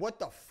watching it. What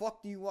the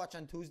fuck do you watch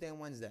on Tuesday and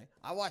Wednesday?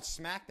 I watch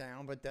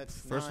SmackDown, but that's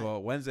First of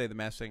all, Wednesday the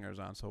Masked Singer is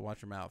on, so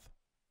watch your mouth.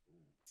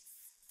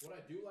 What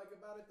I do like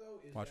about it,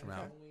 though, is watch that your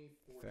mouth. it's only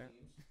 4 teams,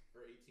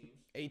 or 8 teams.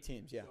 8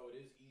 teams, yeah. So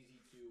it is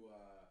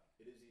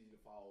easy to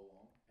follow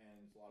along, and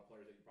it's a lot of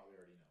players that you probably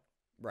already know.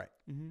 Right.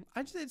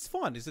 Mm-hmm. It's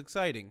fun. It's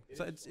exciting.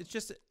 It's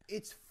just...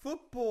 It's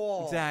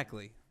football.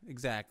 Exactly.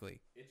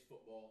 It's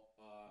football.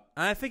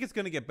 And I think it's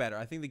going to get better.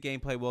 I think the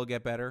gameplay will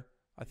get better.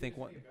 I think it's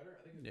going to get better?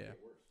 I think it's going to get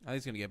worse. I think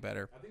it's going to get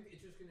better. I think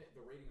it's just going to...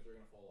 The ratings are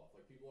going to fall off.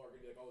 Like, people are going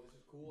to be like, oh, this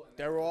is cool. And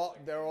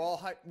they're all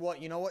hype. Well,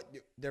 you know what?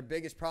 Their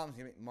biggest problem is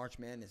going to be March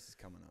Madness is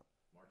coming up.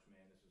 March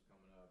Madness is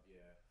coming up,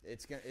 yeah.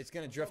 It's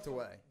going to drift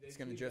away. It's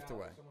going to drift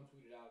away. Someone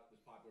tweeted out this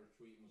popular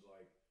tweet and was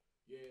like,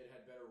 yeah, it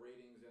had better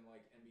ratings than,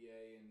 like,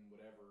 NBA and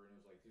whatever. And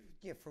it was like, dude.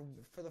 Yeah, for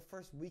the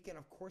first weekend,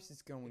 of course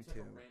it's going to.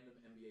 It's like a random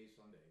NBA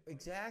Sunday.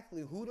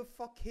 Exactly. Who the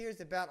fuck cares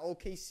about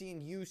OKC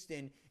and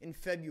Houston in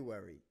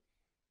February?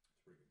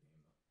 It's a pretty good game,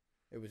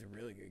 though. It was a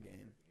really good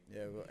game.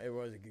 Yeah, it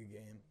was a good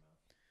game.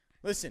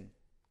 Listen,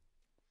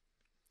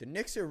 the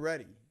Knicks are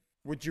ready.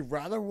 Would you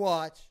rather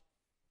watch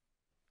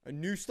a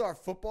New Star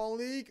Football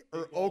League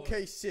or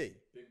OKC?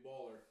 Big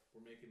baller.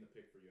 We're making the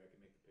pick for you. I can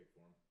make the pick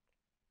for him.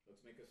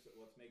 Let's make a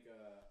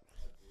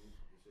group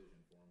decision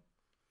for him.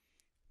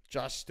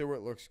 Josh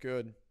Stewart looks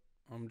good.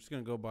 I'm just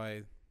going to go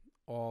by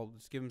all.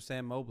 Just give him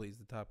Sam Mobley. He's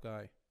the top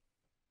guy.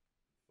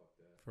 Fuck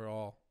that. For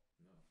all.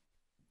 No.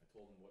 I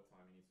told him what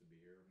time he needs to be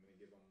here. I'm going to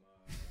give him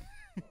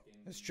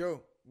fucking... That's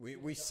true.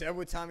 We said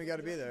what time he got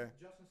to be there.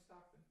 Justin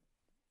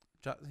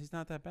Stockton. He's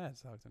not that bad,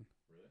 Stockton.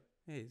 Really?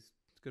 Yeah, he's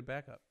a good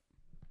backup.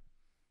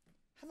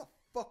 How the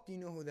fuck do you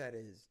know who that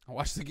is? I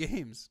watch the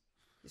games.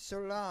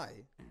 So did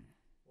I.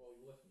 Well,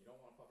 listen, you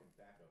don't want to fucking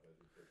back up as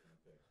you're picking a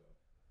pick, so...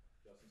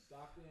 Justin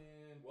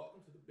Stockton,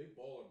 welcome to the Big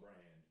Baller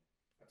brand.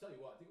 I tell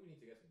you what, I think we need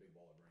to get some Big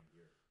Baller brand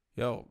gear.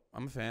 Yo,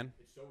 I'm a fan.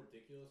 It's so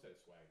ridiculous that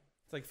it's swag.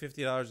 It's like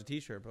 $50 a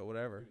t-shirt, but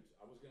whatever. Dude,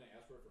 I was going to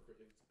ask for it for...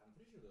 I'm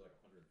pretty sure they're like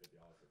 $150 for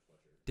a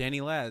sweatshirt.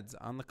 Danny Ladd's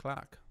on the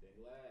clock.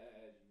 Danny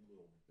Ladd, you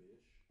little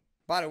bitch.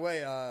 By the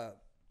way,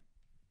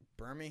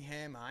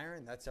 Birmingham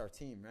Iron, that's our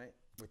team, right?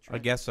 I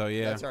guess so,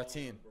 yeah. That's our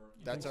team.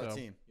 That's our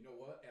team. You know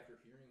what? After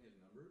hearing his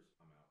numbers,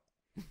 I'm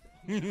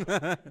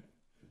out.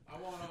 I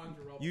want on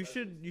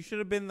Jarrell. You should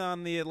have been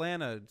on the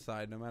Atlanta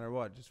side no matter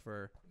what, just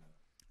for...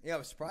 Yeah, I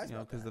was surprised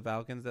about that. Because the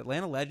Falcons.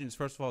 Atlanta Legends,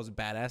 first of all, is a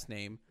badass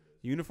name.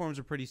 The uniforms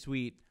are pretty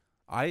sweet.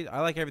 I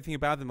like everything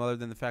about them other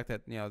than the fact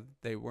that,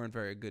 they weren't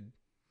very good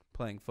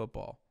playing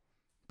football.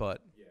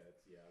 But... Yeah,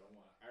 I don't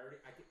want...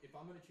 if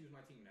I'm going to choose my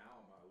team now,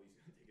 I'm at least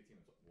going to take a team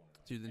that's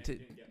 1-0. Dude, then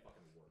didn't get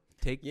fucking work.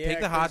 Take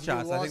the Hot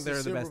Shots. I think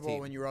they're the best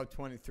team. When you were up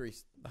 23.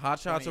 The Hot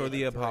Shots or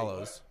the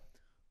Apollos?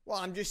 Well,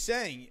 I'm just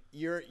saying,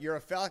 you're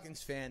a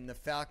Falcons fan. The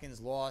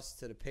Falcons lost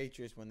to the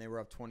Patriots when they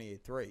were up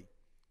 28-3.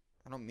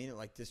 I don't mean it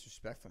like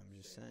disrespectful. I'm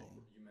just saying.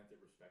 You meant it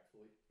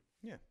respectfully?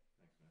 Yeah.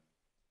 Thanks, man.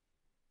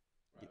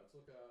 All right,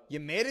 let's look You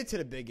made it to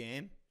the big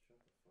game.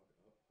 Shut the fuck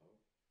up, ho.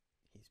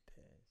 He's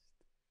pissed.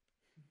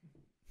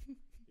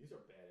 These are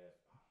badass.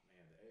 Oh,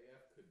 man, the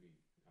AAF could be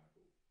kind of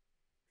cool.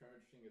 Trent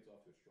Richardson gets off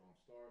to a strong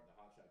start. The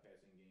hot shot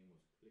passing game was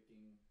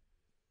clicking.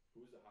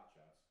 Who's the hot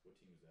shots? What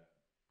team is that?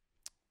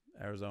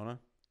 Arizona.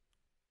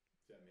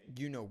 Is that me?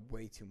 You know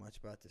way too much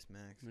about this,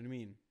 Max. What do you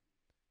mean?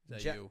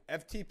 Is that you?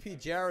 FTP,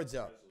 Jared's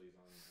up.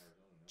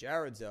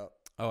 Jared's up.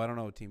 Oh, I don't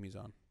know what team he's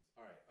on.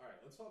 All right.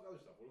 Let's talk other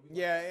stuff. What do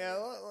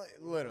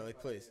we literally,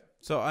 please.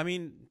 So, I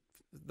mean,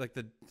 like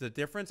the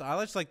difference, I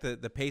just like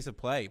the pace of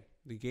play.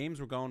 The games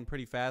were going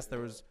pretty fast. They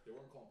weren't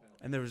calling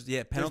penalties. And there was,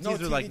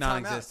 penalties were like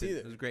non-existent.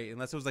 It was great.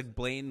 Unless it was like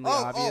blatantly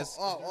obvious.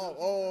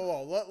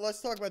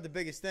 Let's talk about the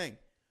biggest thing.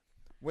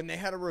 When they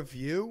had a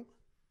review,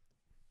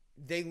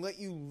 they let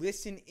you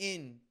listen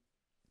in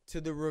to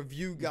the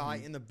review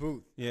guy in the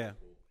booth. Yeah.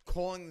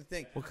 Calling the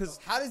thing. Well, because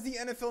how does the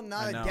NFL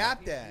not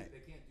adapt that? They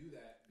can't do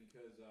that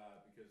because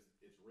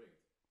it's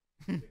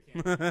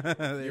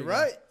rigged. You're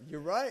right.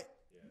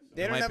 Yeah, so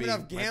they don't have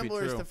enough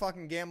gamblers to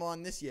fucking gamble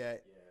on this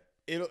yet.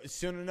 Yeah. It'll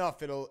soon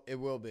enough. It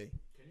will be.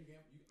 Can you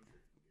gamble? I'm sure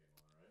you can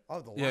gamble, all right?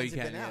 Oh, the lines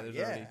have been out.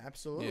 Yeah, already,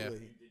 absolutely. Yeah.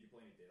 Did you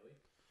play any daily?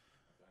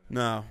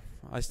 No,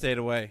 I stayed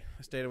away.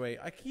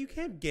 You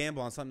can't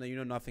gamble on something that you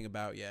know nothing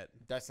about yet.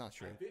 That's not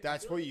true.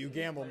 That's what you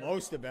gamble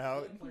most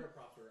about. Player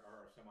props are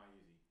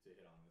semi-easy to hit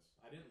on this.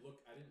 I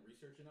didn't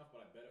research enough,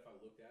 but I bet if I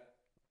looked at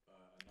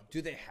enough.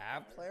 Do they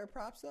have player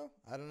props though?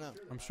 I don't know.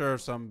 I'm sure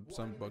some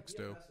books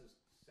do. Is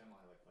semi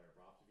like player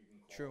props. If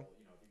you can call, True.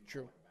 If you can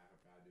True. call like a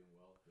backup guy doing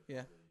well,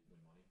 Yeah. win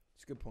money.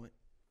 It's a good point.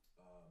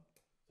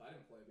 So I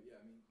didn't play, but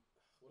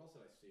What else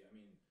did I see? I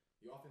mean,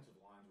 the offensive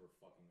lines were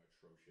fucking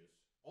atrocious.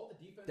 All the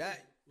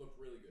defenses looked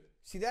really good.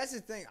 See, that's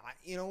the thing.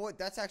 You know what?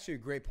 That's actually a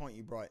great point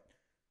you brought.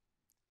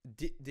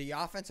 The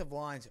offensive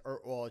lines are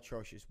all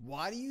atrocious.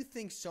 Why do you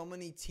think so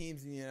many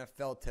teams in the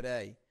NFL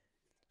today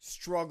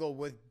struggle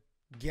with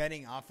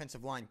getting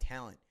offensive line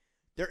talent?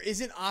 There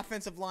isn't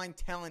offensive line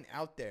talent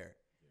out there.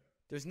 Yeah.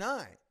 There's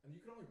not. And you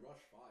can only rush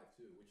 5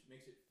 too, which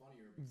makes it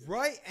funnier.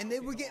 Right, and they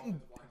were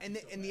getting and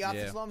the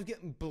offensive line was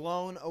getting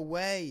blown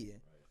away.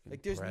 Right.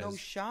 Like there's no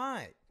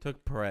shot.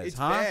 Took Perez. It's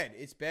bad.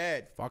 It's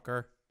bad.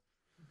 Fucker.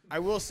 I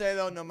will say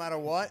though, no matter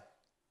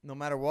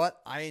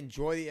what, I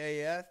enjoy the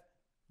AAF,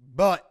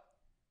 but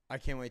I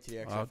can't wait to the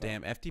XFL. Oh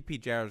damn,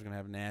 FTP Jared's gonna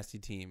have a nasty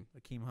team.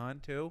 Kareem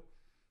Hunt too.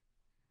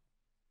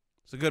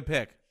 It's a good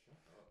pick.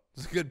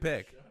 It's a good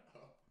pick.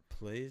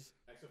 Please.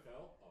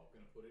 XFL? Oh,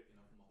 gonna put it in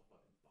a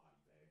motherfucking body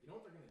bag. You know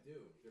what they're gonna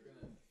do?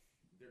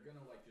 They're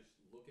gonna like just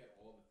look at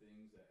all the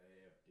things that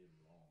AAF did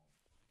wrong.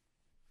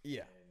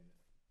 Yeah.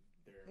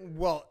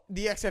 Well,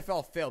 the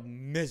XFL failed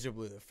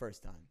miserably the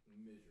first time.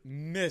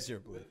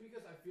 Miserably. But it's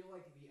because I feel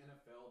like the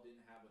NFL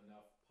didn't have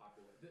enough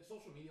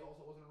social media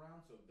also wasn't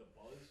around, so the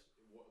buzz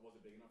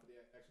wasn't big enough for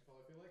the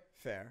XFL, I feel like.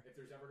 Fair. If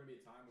there's ever going to be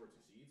a time where it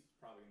succeeds, it's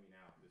probably going to be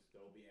now, because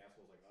there'll be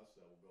assholes like us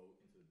that will go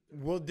into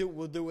We'll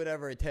do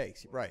whatever it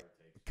takes. Right.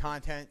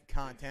 Content.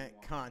 I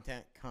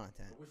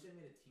wish they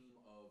made a team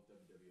of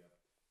WWF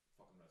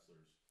fucking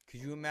wrestlers.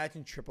 Could you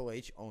imagine Triple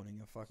H owning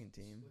a fucking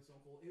team? It's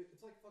like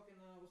fucking,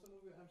 what's the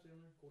movie with Adam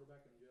Sandler?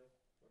 Quarterback in jail?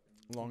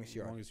 Longest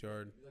Yard. Longest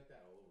Yard. It'd be like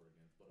that all over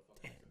again, but a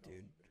fucking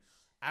dude.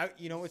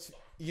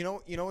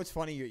 You know what's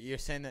funny? You're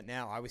saying that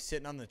now. I was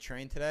sitting on the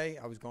train today.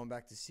 I was going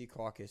back to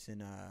Secaucus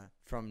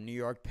from New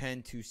York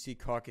Penn to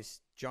Secaucus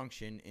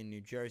Junction in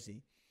New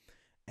Jersey,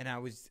 and I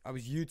was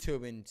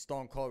YouTubing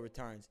Stone Cold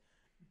Returns,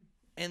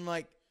 and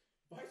like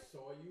I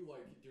saw you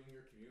like doing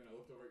your commute, and I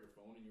looked over at your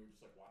phone, and you were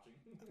just like watching.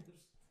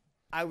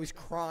 I was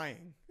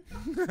crying.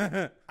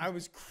 I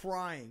was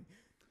crying.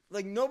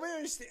 Like, nobody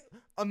understands.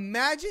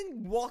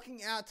 Imagine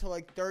walking out to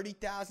like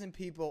 30,000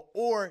 people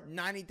or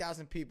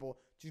 90,000 people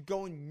just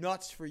going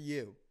nuts for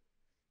you.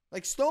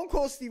 Like, Stone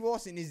Cold Steve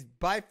Austin is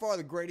by far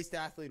the greatest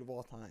athlete of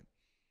all time.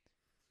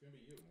 It's going to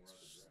be you. We're at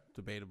the draft.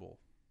 Debatable.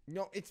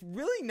 No, it's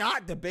really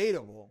not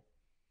debatable.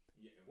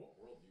 Yeah, in what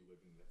world do you live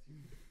in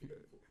that's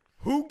debatable?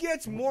 Who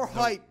gets more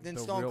hype than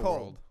the Stone real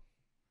Cold? world.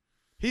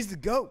 He's the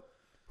GOAT.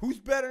 Who's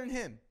better than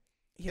him?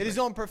 In his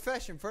own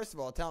profession, first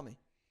of all, tell me.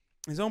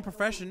 His own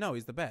profession? No,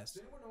 he's the best.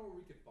 Does anyone know where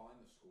we could find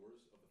the scores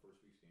of the first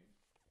week's games?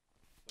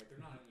 Like, they're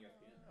not on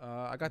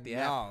ESPN. I got the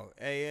app. No,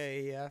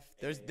 AAF.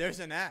 There's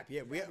an app.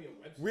 Yeah, we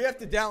have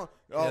to download.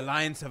 The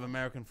Alliance of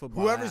American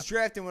Football. Whoever's app.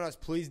 drafting with us,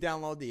 please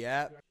download the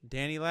app.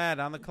 Danny Ladd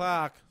on the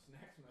clock.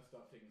 Snacks messed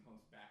up taking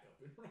Hunt's backup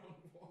in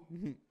round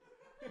 1.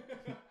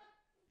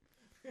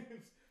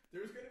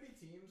 There's going to be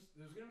teams.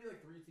 There's going to be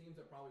like 3 teams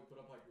that probably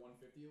put up like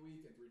 150 a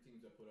week and 3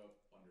 teams that put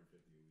up under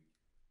 50 a week.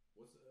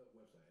 What's the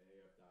website?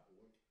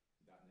 AAF.org?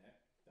 .net?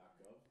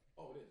 .gov?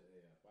 Oh, it is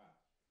AAF. Wow.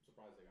 I'm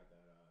surprised they got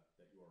that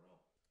URL.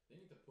 They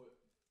need to put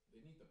a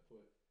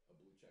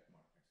blue check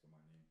mark next to my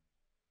name.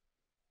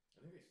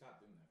 I think they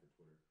stopped doing that for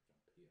Twitter,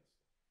 which I'm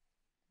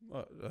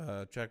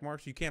pissed. Check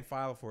marks? You can't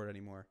file for it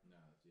anymore. No,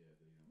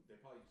 they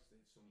probably just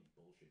think so many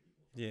bullshit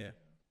people. Yeah.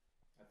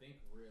 I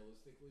think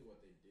realistically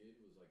what they did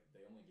was like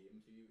they only gave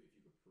them to you if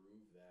you could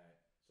prove that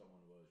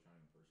someone was trying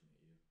to impersonate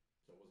you.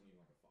 So it wasn't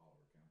even like a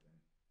follower count thing.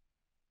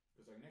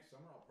 Because like next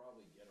summer I'll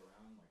probably get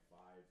around like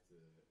 5,000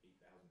 to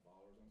 8,000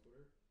 followers on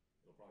Twitter.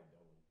 It'll probably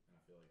double, and I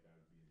feel like that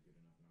would be a good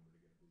enough number to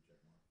get a blue check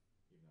mark.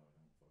 Even though I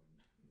don't fucking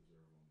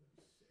deserve one, that'd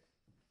be sick.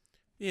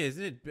 Yeah,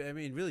 isn't it? I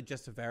mean, really,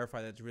 just to verify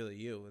that's really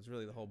you. That's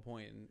really the whole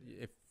point. And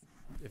if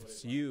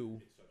it's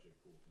you, it's such a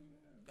cool thing to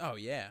have. Oh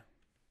yeah.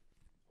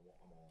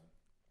 I'm all in.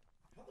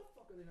 How the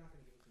fuck are they not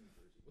going to give us a New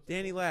Jersey?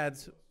 Danny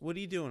Lads, what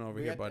are you doing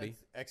over here, buddy?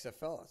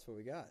 XFL. That's what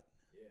we got.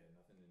 Yeah,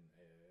 nothing in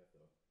AAF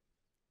though.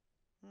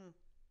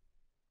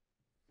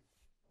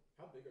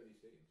 How big are these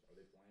stadiums? Are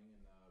they playing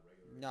in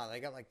regular? No, they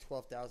got like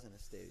 12,000 a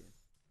stadium.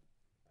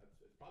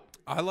 It's probably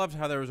pretty I loved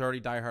how there was already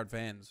diehard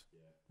fans. Yeah.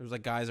 There was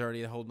like guys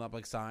already holding up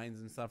like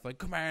signs and stuff like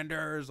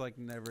Commanders, like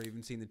never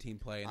even seen the team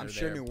play. And I'm they're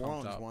sure there, New pumped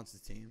Orleans up. wants the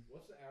team.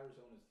 What's the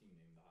Arizona's team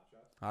name? The Hot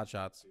Shots? Hot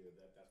Shots. Dude,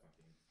 that's my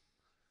team.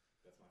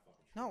 That's my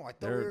fucking. No, I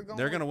thought we were going.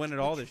 They're gonna win it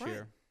all this Trent.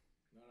 year.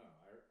 No,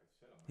 I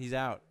said I'm not. He's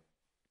out.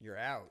 You're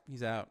out.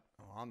 He's out.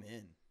 Oh, I'm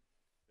in.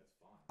 That's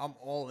fine. I'm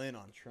all in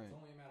on Trent. It's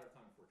only a matter of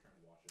time before Trent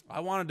watches. I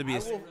wanted to be. I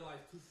didn't realize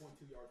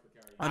 2.2 yards per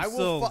carry.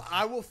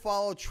 I will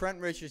follow Trent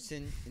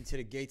Richardson into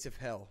the gates of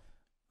hell.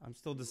 I'm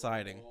still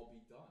deciding. It'll all be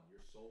done. Your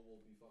soul will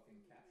be fucking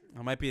captured.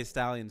 I might be a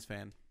Stallions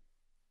fan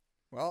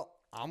Well,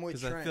 I'm with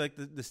because Trent. I feel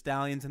like the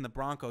Stallions and the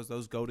Broncos,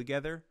 those go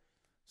together.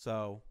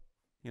 So,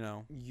 you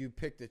know. You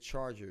picked the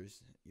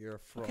Chargers. You're a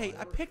fraud. Okay,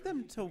 I picked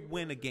them to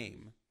win a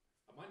game.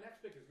 My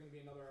next pick is going to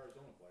be another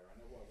Arizona player. I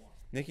know who I want.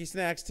 Nicky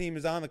Snack's team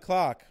is on the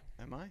clock.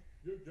 Am I?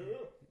 Yeah.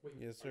 Wait,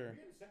 Yes, sir. Are we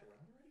in the second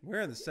round already?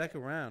 We're in the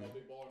second round.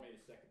 Big Baller made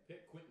his second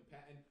pick. Quentin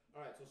Patton.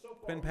 All right, so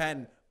far. Quentin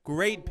Patton,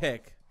 great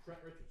pick. Trent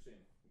Richardson,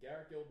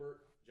 Garrett Gilbert,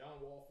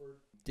 John Walford,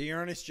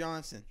 Dearness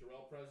Johnson.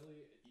 Jarrell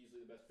Presley,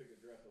 easily the best pick of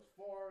the draft thus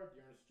far.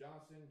 Dearness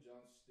Johnson,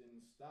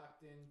 Johnston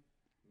Stockton,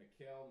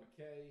 Mikhail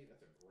McKay.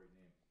 That's a great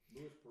name.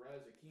 Luis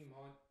Perez, Kareem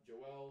Hunt,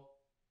 Joel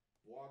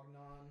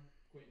Wagnon,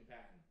 Quentin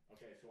Patton.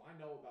 Okay, so I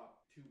know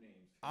about 2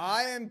 names.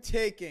 I am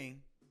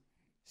taking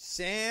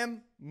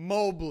Sam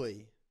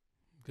Mobley.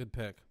 Good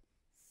pick.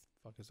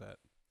 Fuck is that?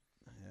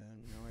 I have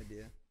no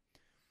idea.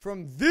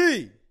 From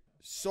the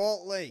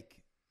Salt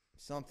Lake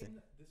something.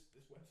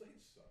 This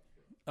website sucks,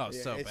 bro. Oh,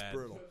 Yeah, so it's bad.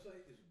 brutal. This website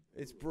is brutal.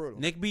 It's brutal.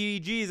 Nick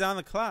BDGE is on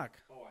the clock.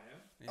 Oh, I am?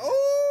 Yeah.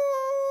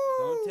 Oh!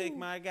 Don't take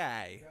my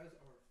guy. You guys are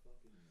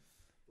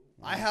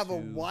fucking... I have a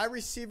 2, wide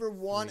receiver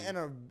 1 and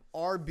a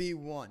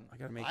RB1. I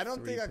gotta make I don't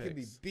 3 think I could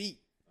be picks. beat.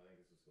 I think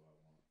this is what I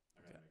want.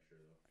 I gotta make sure,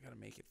 though. I gotta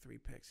make it 3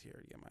 picks here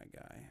to get my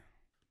guy.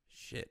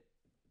 Shit.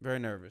 Very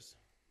nervous.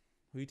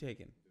 Who you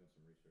taking? Doing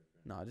some research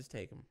right No, just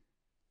take him.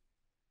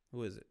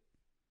 Who is it?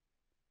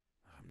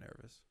 I'm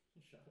nervous.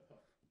 now. Shut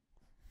up.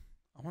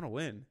 I want to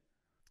win.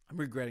 I'm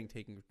regretting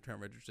taking Trent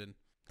Richardson.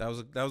 That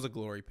was a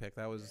glory pick.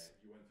 That was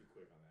Yeah, you went too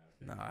quick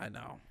on that. no, I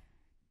know.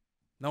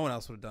 No one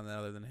else would have done that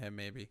other than him.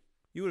 Maybe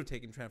you would have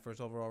taken Trent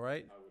first overall,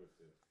 right? I would have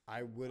too.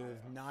 I would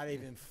have not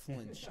even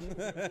flinched. 100%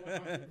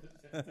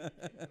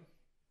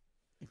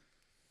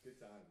 Good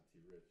times with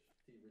T-Rich.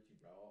 T-Richie,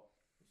 bro.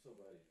 I'm so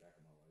glad he's back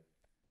in my life.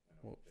 I know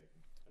Well, we'll take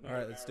him. all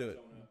right, let's do it.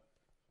 Arizona.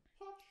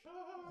 Hot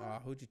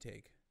shot. Who'd you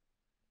take?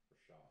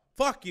 Rashad.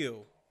 Fuck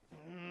you.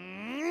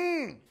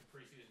 He's a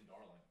preseason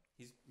darling.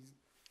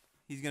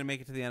 He's gonna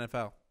make it to the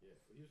NFL. Yeah,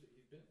 but he's been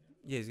there.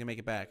 Yeah, he's gonna make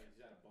it back.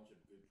 He's had a bunch of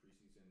good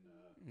preseason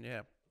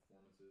Yeah.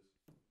 performances.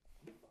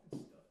 I'm a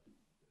fucking stud at this.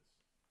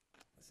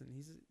 Listen,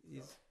 he's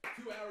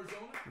To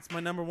Arizona. it's my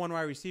number 1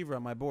 wide receiver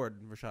on my board,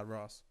 Rashad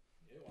Ross.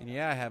 And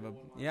yeah, I have a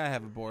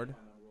board.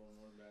 My number 1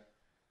 running back.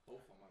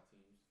 Both on my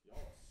teams.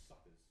 Y'all are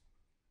suckers.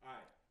 All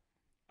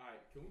right.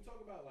 Can we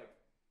talk about like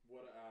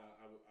what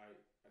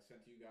I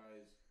sent to you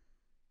guys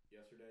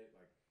yesterday?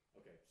 Like,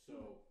 okay,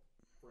 so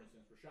for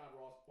instance, Rashad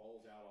Ross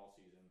balls out all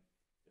season.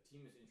 The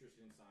team is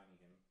interested in signing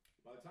him.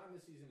 By the time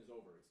this season is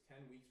over, it's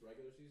 10 weeks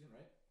regular season,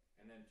 right?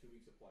 And then 2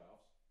 weeks of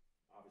playoffs.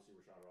 Obviously,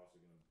 Rashad Ross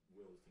is going to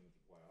will his team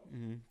to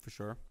playoffs. For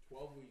sure.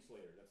 12 weeks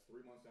later, that's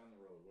 3 months down the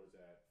road. What is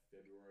that?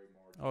 February,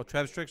 March. Oh,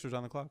 Travis Trickster's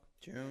on the clock.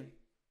 June.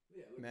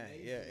 Yeah, look, Man,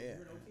 May, yeah.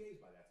 You're in OTAs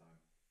by that time.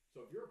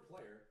 So if you're a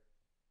player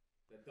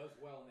that does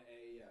well in the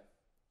AAF,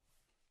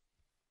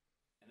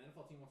 an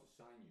NFL team wants to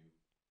sign you,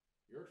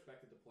 you're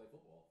expected to play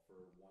football for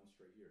 1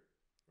 straight year,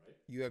 right?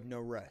 You have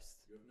no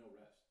rest. You have no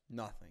rest.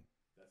 Nothing.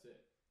 That's it.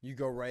 You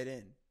go right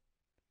in.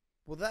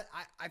 Well, that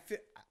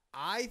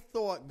I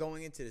thought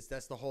going into this,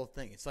 that's the whole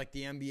thing. It's like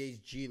the NBA's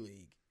G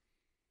League.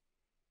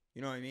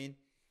 You know what I mean?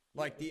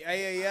 Like the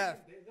AAF.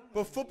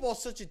 But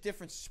football's such a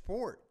different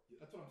sport.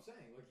 That's what I'm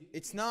saying. Like,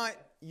 It's not.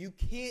 You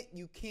can't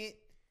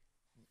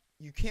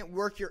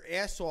work your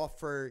ass off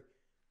for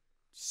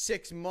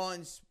 6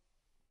 months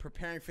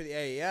preparing for the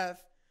AAF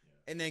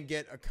and then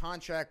get a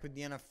contract with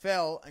the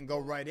NFL and go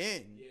right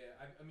in. Yeah,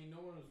 I mean, no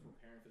one was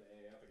preparing for the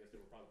AAF. I guess they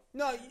were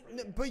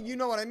probably. But you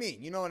know what I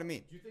mean. You know what I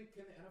mean. Do you think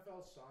can the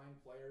NFL sign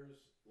players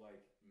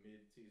like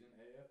mid-season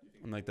AAF? Do you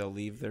think And like they'll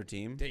leave their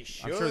team. They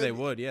should. I'm sure they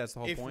would. Yeah, that's the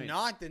whole If point.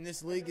 not, then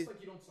this league is.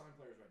 like you don't sign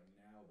players right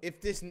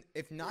now.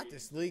 If not,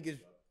 this league is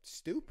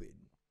stupid.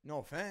 No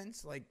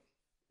offense. Like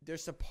they're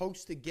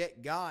supposed to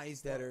get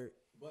guys that are.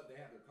 But they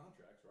have their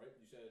contracts, right?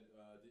 You said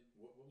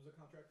what was the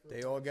contract for?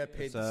 They all get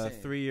paid It's the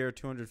same. 3-year,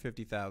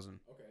 $250,000.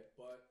 Okay,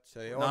 but So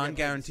they all get paid the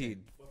Non-guaranteed.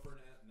 same. but for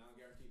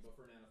non-guaranteed, but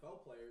for an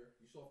NFL player,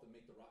 you still have to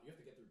make the you have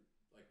to get through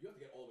you have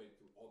to get all the way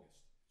through August.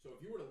 So if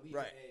you were to leave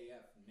Right. the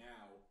AAF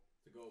now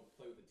to go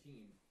play with the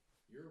team,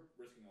 you're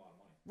risking a lot of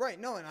money. Right.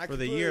 No, and I For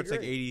the completely year, it's like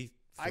agree.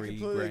 83 I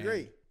completely grand.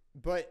 agree.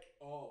 But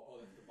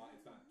Oh, that's the buy.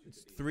 It's not.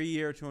 It's 250.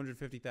 3-year,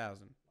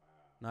 $250,000. Wow.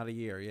 Not a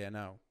year. Yeah,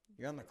 no.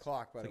 you're on the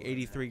clock, by It's the like way.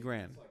 83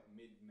 grand. It's like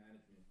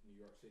mid-management New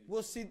York City.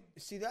 Well,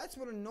 see, that's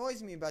what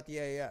annoys me about the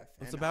AAF.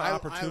 It's And about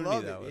opportunity, I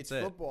love though. It. It's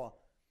That's it. football.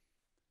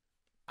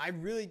 I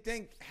really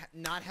think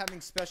not having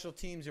special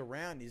teams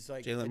around is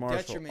like Jalen a Marshall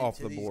detriment off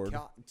to the these board.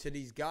 to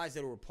these guys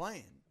that were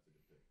playing.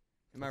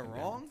 Am I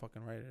wrong?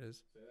 Fucking right, it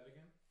is. Say that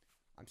again.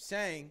 I'm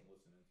saying,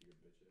 Listening to your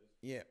bitch ass.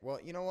 yeah. Well,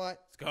 you know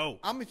what? Let's go.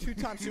 I'm a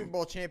 2-time Super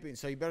Bowl champion,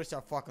 so you better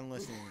start fucking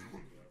listening.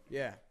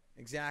 Yeah,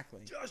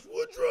 exactly. Josh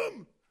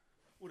Woodrum.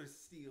 What a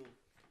steal.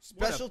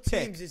 Special What a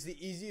pick. teams is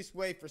the easiest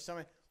way for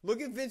someone.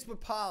 Look at Vince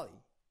Papale.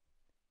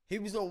 He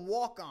was a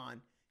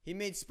walk-on. He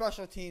made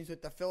special teams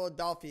with the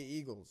Philadelphia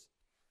Eagles.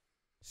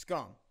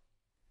 Scum.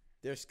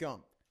 They're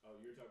scum. Oh,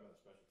 you're talking about the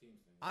special teams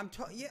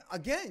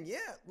thing. Yeah.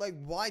 Like,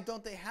 why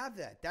don't they have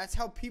that? That's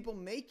how people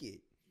make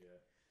it.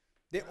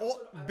 Yeah.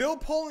 Bill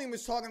Polian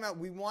was talking about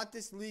we want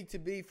this league to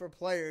be for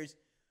players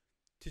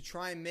to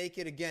try and make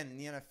it again in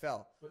the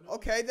NFL.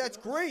 Okay, that's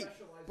great.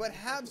 But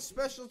have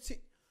special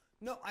teams.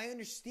 No, I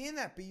understand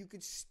that, but you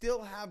could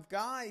still have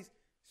guys.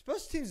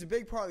 Special teams is a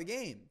big part of the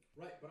game.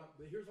 Right, but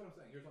here's what I'm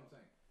saying.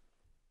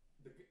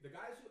 The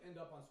guys who end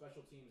up on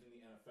special teams in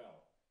the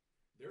NFL,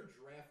 they're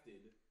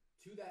drafted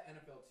to that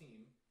NFL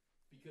team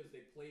because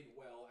they played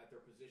well at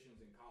their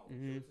positions in college.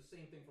 So it's the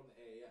same thing from the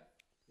AAF.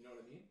 You know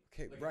what I mean?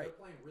 Okay, like right. If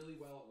they're playing really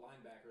well at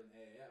linebacker in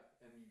the AAF,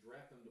 and you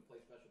draft them to play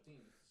special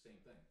teams, it's the same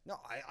thing. No,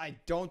 I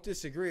don't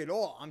disagree at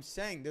all. I'm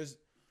saying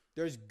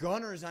there's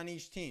gunners on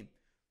each team.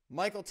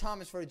 Michael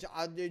Thomas for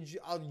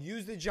I'll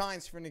use the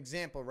Giants for an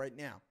example right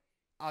now.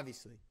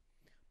 Obviously,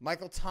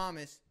 Michael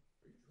Thomas.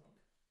 Are you drunk?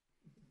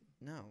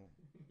 No.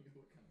 You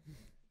look kind of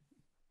drunk.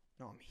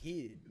 No, I'm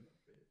heated.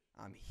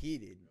 I'm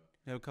heated.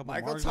 You have a couple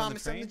Michael margs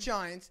Thomas on on the the train?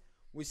 Giants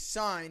was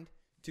signed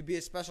to be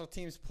a special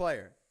teams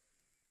player.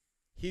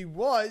 He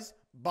was,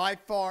 by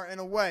far and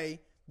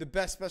away, the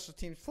best special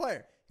teams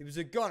player. He was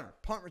a gunner,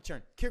 punt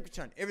return, kick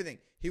return, everything.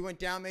 He went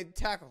down, made the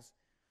tackles.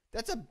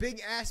 That's a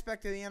big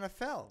aspect of the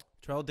NFL.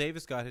 Terrell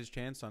Davis got his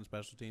chance on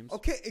special teams.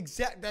 Okay,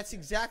 that's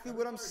exactly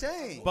what I'm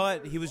saying.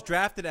 But he was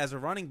drafted as a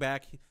running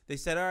back. They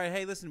said, all right,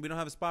 hey, listen, we don't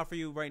have a spot for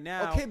you right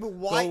now. Okay, but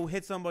why? Go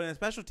hit somebody on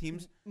special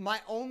teams.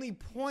 My only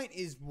point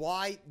is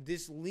why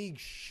this league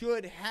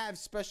should have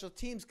special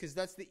teams, because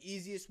that's the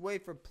easiest way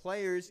for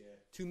players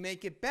to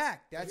make it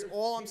back. That's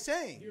all I'm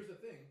saying. Here's the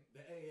thing: the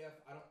AAF.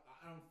 I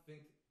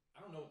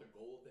don't know what the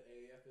goal of the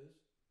AAF is.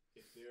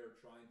 If they're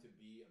trying to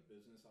be a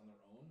business on their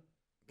own.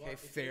 Okay,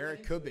 fair.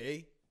 It could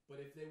be. But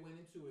if they went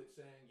into it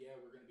saying, yeah,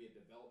 we're going to be a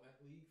development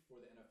league for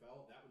the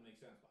NFL, that would make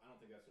sense. But I don't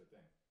think that's their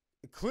thing.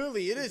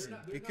 Clearly it isn't,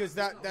 because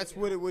that's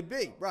what it would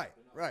be. Right.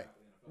 That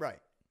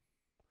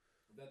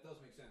does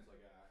make sense.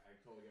 Like, I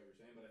totally get what you're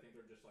saying, but I think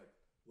they're just like,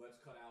 let's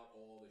cut out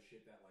all the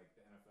shit that like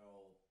the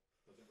NFL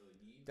doesn't really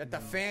need. That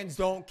the fans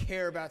don't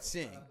care about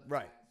seeing.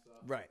 Right.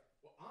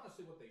 Well,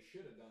 honestly, what they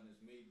should have done is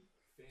made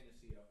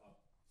fantasy a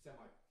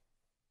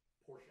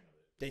semi-portion of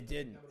it. They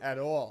didn't at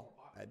all.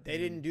 They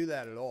didn't do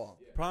that at all.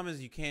 Yeah. The problem is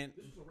you can't.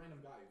 This is a random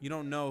guy. You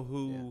don't know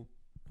who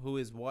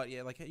is what.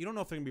 Yeah, like you don't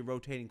know if they're gonna be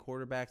rotating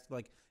quarterbacks.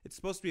 Like it's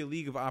supposed to be a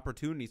league of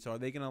opportunity. So are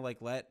they gonna like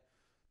let?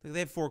 Like, they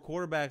have 4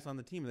 quarterbacks on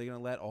the team. Are they gonna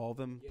let all of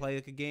them play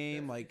like a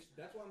game?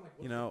 That's why I'm like,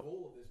 what's the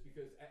goal of this?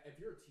 Because if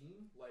you're a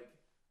team, like,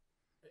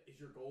 is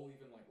your goal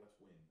even like let's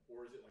win,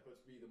 or is it like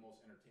let's be the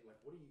most entertaining? Like,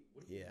 what are you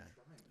trying?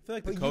 I feel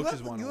like But the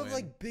coaches want to you win. have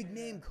like big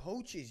name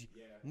coaches.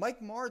 Yeah.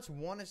 Mike Martz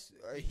won us.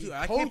 Dude,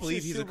 I can't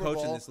believe he's a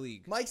coach in this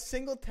league. Mike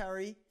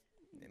Singletary.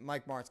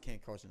 Mike Martz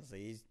can't coach in this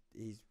league.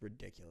 He's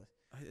ridiculous.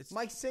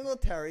 Mike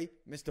Singletary,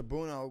 Mr.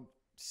 Bruno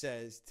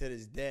says to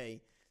this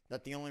day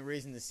that the only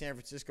reason the San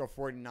Francisco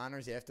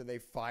 49ers, after they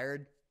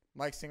fired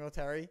Mike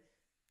Singletary,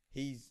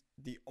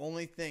 the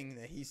only thing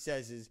that he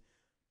says is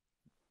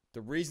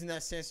the reason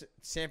that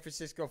San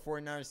Francisco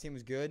 49ers team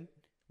was good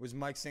was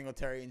Mike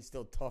Singletary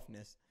instilled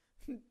toughness.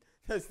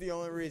 That's the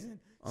only reason.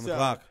 On the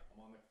clock.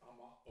 I'm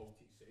on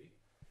OTC.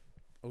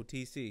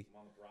 OTC. I'm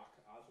on the Brock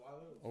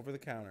Osweiler. Over the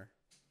counter.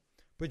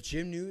 But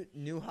Jim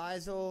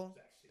Neuheisel,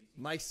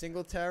 Mike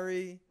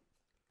Singletary.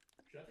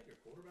 Should I take a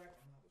quarterback? I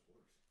don't know how this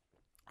works.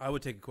 I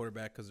would take a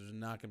quarterback because there's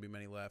not going to be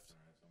many left. All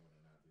right, so I'm going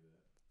to not do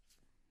that.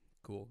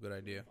 Cool. Good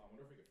idea. I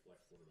wonder if we could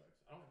flex quarterbacks.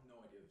 I don't have no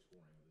idea the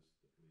scoring of this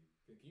league.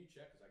 Can you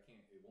check? Because I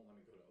can't. It won't let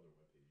me go to other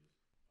web pages.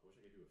 I wish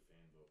I could do a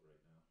fan vote right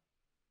now.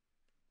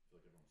 I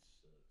feel like everyone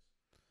sucks.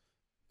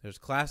 There's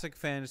Classic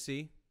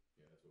Fantasy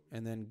Yeah, that's what we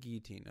and then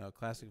Guillotine.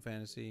 Classic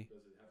Fantasy.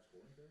 Does it have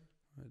scoring there?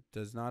 It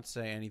does not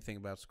say anything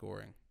about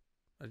scoring.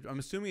 I'm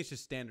assuming it's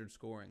just standard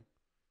scoring,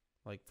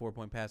 like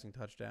 4-point passing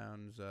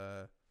touchdowns,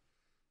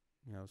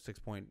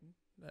 6-point,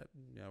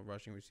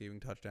 rushing, receiving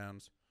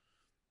touchdowns.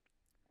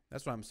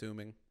 That's what I'm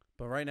assuming.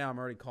 But right now, I'm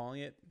already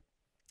calling it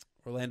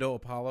Orlando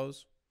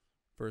Apollos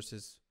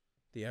versus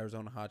the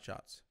Arizona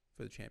Hotshots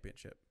for the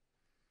championship.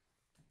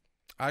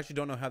 I actually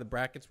don't know how the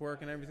brackets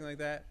work and everything like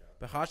that,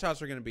 but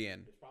Hotshots are going to be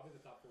in. It's probably the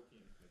top 4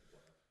 teams make the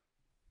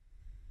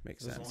playoffs.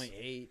 Makes There's sense. only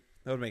 8,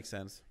 That would make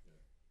sense.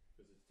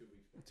 Because it's 2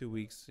 weeks. 2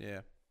 weeks,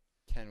 yeah.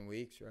 10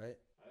 weeks, right?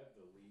 I have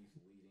the league's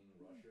leading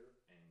rusher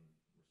and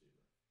receiver.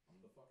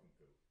 I'm the fucking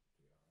goat, to be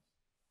honest.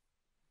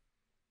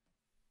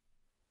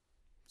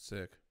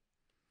 Sick.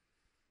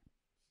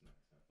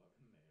 Snacks, I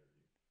fucking marry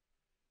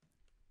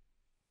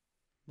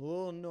you. A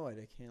little annoyed,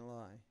 I can't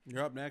lie.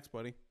 You're up next,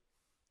 buddy.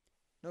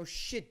 No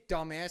shit,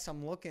 dumbass.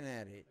 I'm looking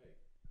at it. Hey,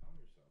 calm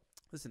yourself.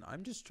 Listen,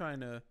 I'm just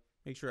trying to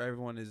make sure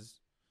everyone is,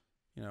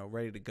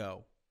 ready to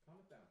go. Calm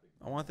it down, big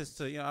I want this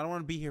to, I don't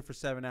want to be here for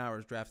 7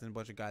 hours drafting a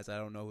bunch of guys I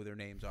don't know who their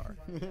names are.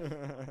 I'm trying to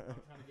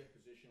get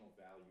positional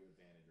value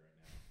advantage right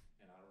now,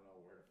 and I don't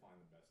know where to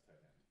find the best tight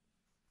end.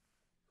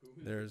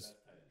 Who is There's the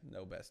best tight end?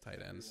 no best tight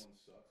ends. Everyone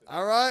sucks.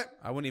 All right.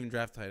 I wouldn't even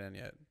draft tight end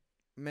yet.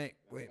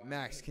 Wait,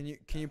 Max, can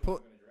you pull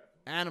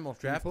Animal?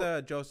 Can you Draft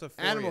pull, Joseph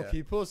Foria. Animal, can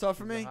you pull this up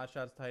for me? Hot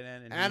shots tight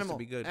end, and he Animal, used to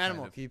be good.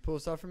 Animal, kind of. can you pull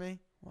this up for me?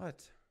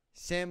 What?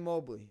 Sam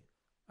Mobley.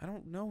 I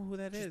don't know who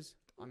that is.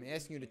 I'm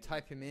asking you to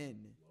type him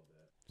in.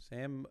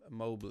 Sam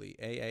Mobley,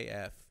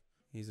 AAF.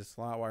 He's a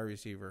slot wide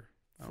receiver.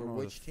 I don't For know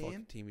which what the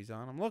fucking team he's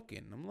on. I'm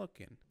looking.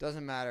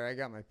 Doesn't matter. I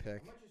got my I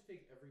pick. might just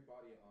take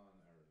everybody on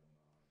Arizona,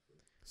 honestly.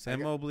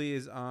 Sam Mobley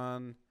is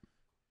on.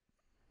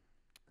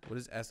 What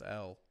is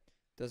SL?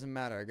 Doesn't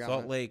matter. I got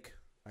Salt my, Lake.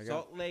 I got.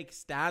 Salt Lake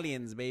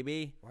Stallions,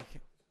 baby.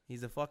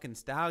 He's a fucking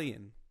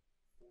stallion.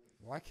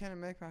 Why can't I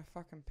make my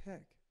fucking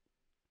pick?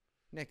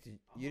 Nick,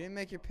 you didn't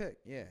make your pick.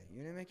 Yeah,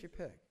 you didn't make your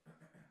pick.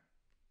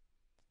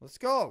 Let's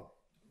go.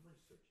 I'm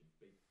researching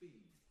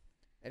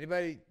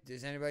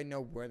Does anybody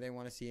know where they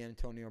want to see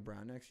Antonio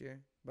Brown next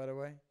year, by the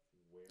way?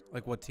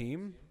 Like what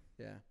team?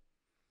 Yeah.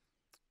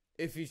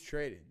 If he's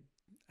traded.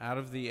 Out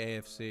of the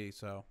AFC,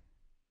 so.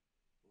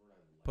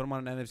 Put him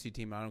on an NFC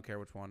team. I don't care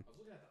which one.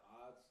 The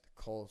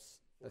Colts.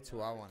 That's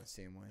who I want to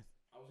see him with.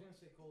 I was gonna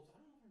say Colts.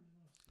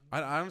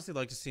 I honestly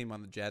like to see him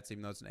on the Jets,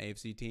 even though it's an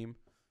AFC team.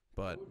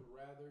 But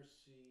rather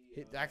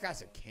see. That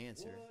guy's a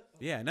cancer.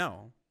 yeah,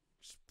 no.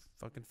 Just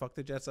fucking fuck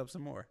the Jets up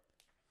some more.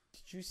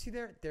 Did you see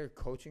their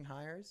coaching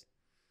hires?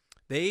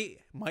 They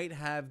might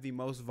have the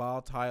most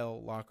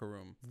volatile locker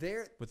room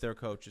with their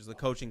coaches, the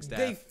coaching staff.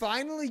 They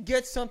finally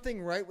get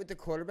something right with the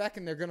quarterback,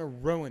 and they're going to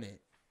ruin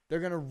it. They're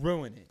going to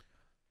ruin it.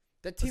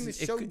 That team is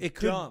so it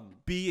dumb.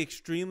 could be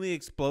extremely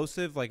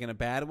explosive, like in a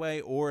bad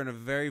way, or in a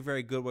very,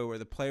 very good way, where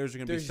the players are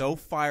going to be so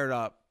fired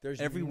up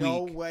every week. There's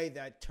no way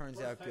that turns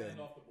out good.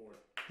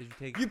 Did you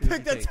take? You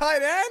picked a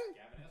tight end?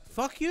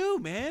 Fuck you,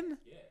 man.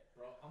 Yeah,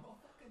 bro. I'm a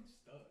fucking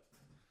stud.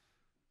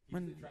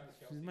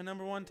 He's my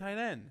number one tight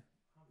end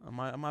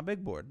on my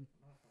big board.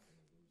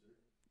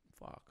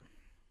 Fuck.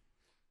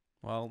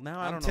 Well,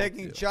 now I don't know. I'm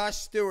taking Josh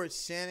Stewart,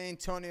 San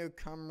Antonio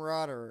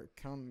Commanders.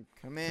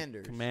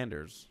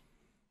 Commanders.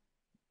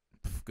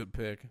 Good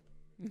pick.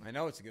 I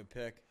know it's a good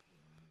pick.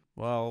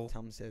 Well,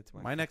 Tell him to say it to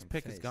my next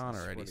pick face. is gone I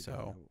swear already, to so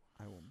God,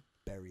 I will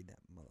bury that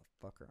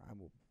motherfucker. I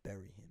will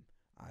bury him.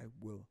 I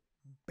will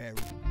bury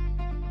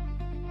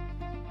him.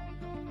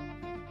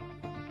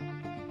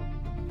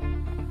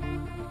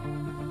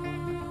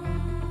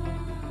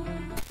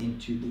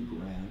 Into the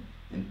ground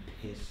and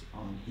piss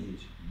on his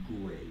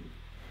grave.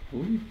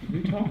 Who are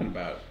you talking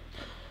about?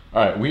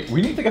 All right,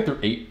 we need to get through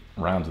 8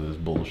 rounds of this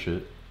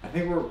bullshit. I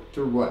think we're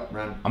through what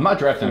round? I'm not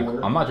drafting.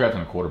 4? I'm not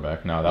drafting a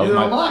quarterback. No, that Neither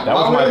am I. that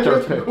was Why my would I third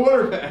draft a pick.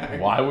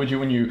 quarterback? Why would you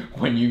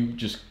when you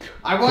just?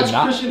 I watched could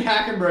not- Christian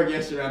Hackenberg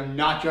yesterday. I'm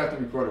not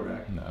drafting a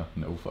quarterback.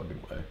 No fucking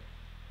way.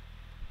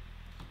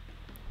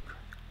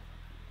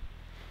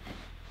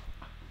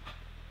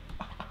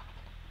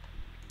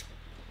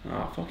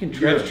 Oh, fucking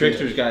Travis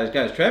Trickster's guys.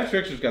 Travis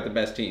Trickster's got the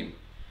best team.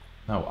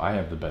 No, I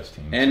have the best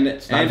team. And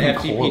It's not even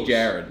FTP close.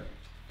 Jared.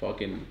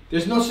 Fucking.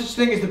 There's no such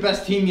thing as the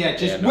best team yet.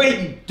 Just Yeah, no. wait,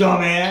 you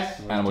dumbass.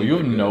 Animal, you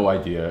have no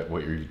idea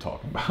what you're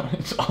talking about.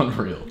 It's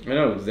unreal. I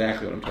know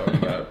exactly what I'm talking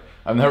about.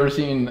 I've never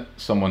seen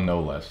someone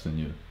know less than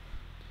you.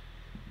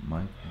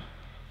 Mike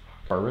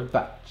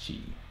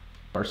Barsavici.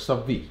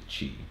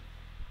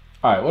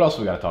 All right, what else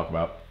we got to talk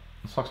about?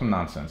 Let's talk some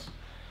nonsense.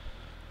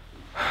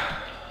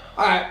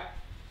 All right,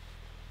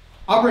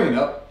 I'll bring it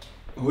up.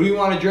 Who do you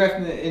want to draft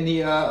in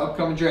the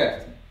upcoming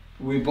draft?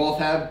 We both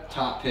have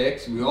top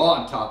picks. We all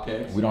have top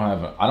picks. I don't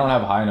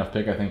have a high enough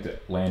pick, I think, to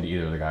land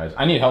either of the guys.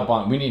 We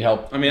need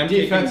help. I mean, I'm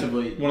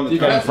defensively. taking one of the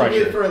Getting Defensively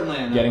pressure. for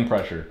Atlanta. Getting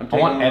pressure. I'm I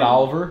want taking Ed one-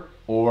 Oliver,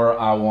 or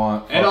I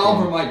want Ed fucking-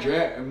 Oliver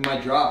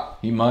might drop.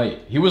 He might.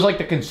 He was like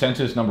the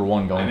consensus number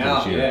 1 going I into know,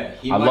 this year.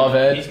 yeah. I love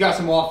Ed. He's got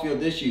some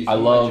off-field issues. I He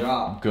love. might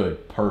drop.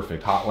 Good.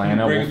 Perfect. Hot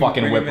Atlanta. Bring We'll him-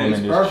 fucking bring whip him him in.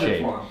 It's into perfect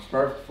shape. for him. It's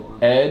perfect for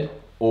him. Ed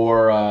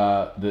or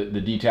the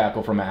D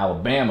tackle from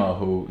Alabama,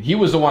 who he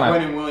was the one.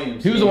 Quentin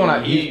Williams. He was the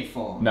one. He ain't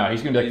falling. No,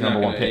 he's gonna be like He's the not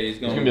number 1 gonna- pick. he's He's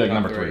going gonna be like top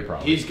number 3 3.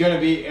 probably. He's gonna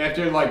be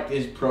after like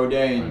his pro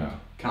day I and know.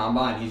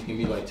 combine. He's gonna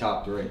be like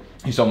top 3.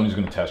 He's someone who's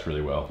gonna test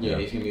really well. Yeah,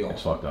 he's gonna be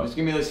It's fucked up. It's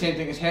gonna be the same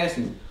thing as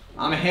Haskins.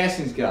 I'm a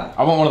Haskins guy.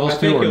 I want one of I those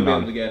think two or you'll be able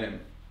none. to get him.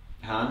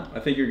 Huh? I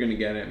think you're going to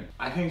get him.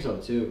 I think so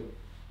too.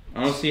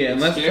 I don't see it. It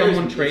Unless scares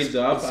someone me. trades It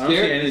up, I don't see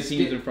scares- any of it the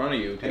teams sca- in front of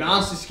you. It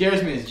honestly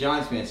scares me as a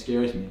Giants fan. It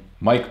scares me.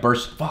 Mike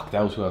Fuck,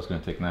 that was who I was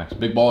gonna take next.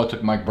 Big Baller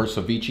took Mike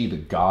Barsavici, the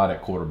god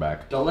at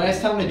quarterback. The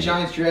last time the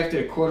Giants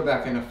drafted a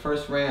quarterback in the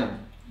first round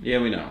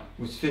Yeah, we know.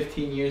 was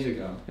 15 years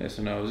ago. Yes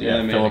or no? Yeah,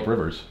 maybe. Phillip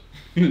Rivers.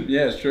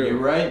 Yeah, it's true. You're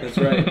right. That's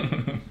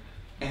right.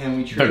 And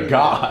we traded The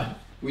god.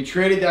 We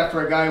traded that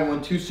for a guy who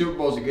won 2 Super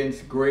Bowls against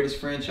the greatest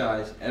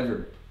franchise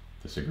ever.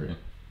 Disagree.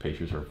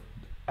 Patriots are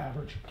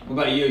average. What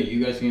about you?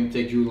 You guys gonna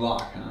take Drew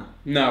Lock, huh?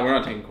 No, we're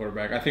not taking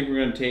quarterback. I think we're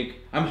going to take...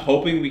 I'm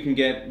hoping we can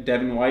get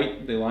Devin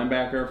White, the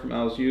linebacker from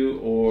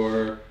LSU,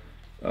 or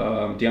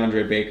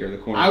DeAndre Baker, the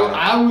cornerback.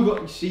 I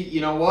would see.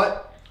 You know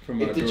what? From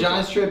If the Georgia.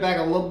 Giants trade back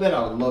a little bit,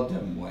 I would love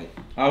Devin White.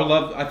 I would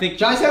love... I think...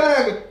 Giants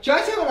haven't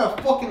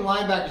a fucking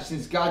linebacker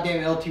since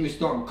goddamn LT was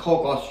snorting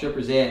coke off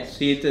strippers' ass.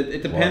 See, it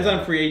depends What?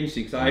 on free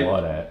agency, because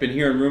What I've at? been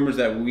hearing rumors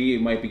that we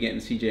might be getting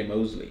C.J.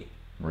 Mosley.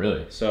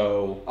 Really?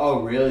 So,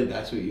 Oh, really?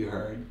 That's what you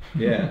heard?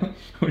 yeah.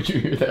 Where'd you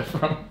hear that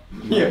from?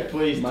 Yeah,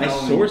 please My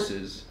tell me.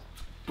 sources.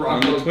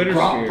 Broncos, on the Twitter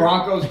sphere.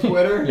 Broncos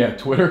Twitter? Yeah,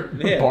 Twitter.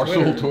 Yeah,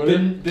 Barstool Twitter. Twitter.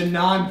 The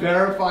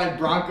non-verified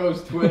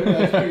Broncos Twitter?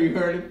 That's where you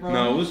heard it from?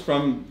 No, it was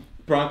from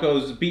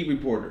Broncos beat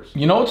reporters.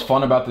 You know what's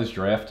fun about this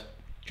draft?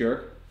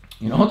 Jerk.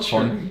 You know what's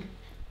fun?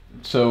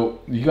 So,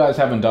 you guys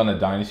haven't done a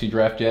dynasty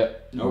draft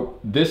yet? Nope.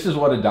 This is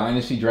what a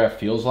dynasty draft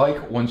feels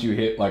like once you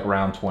hit like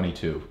round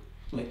 22.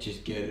 Like,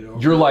 just get it over.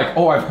 You're like,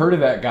 oh, I've heard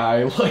of that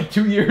guy like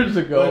 2 years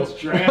ago. Let's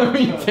draft Let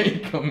me him.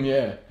 take him.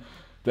 Yeah,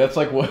 that's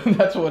like what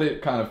that's what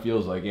it kind of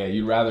feels like. Yeah,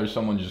 you'd rather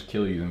someone just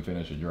kill you than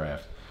finish a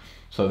draft.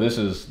 So this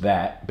is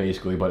that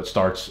basically, but it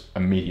starts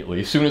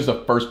immediately. As soon as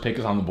the first pick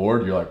is on the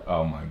board, you're like,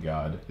 oh my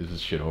god, is this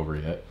shit over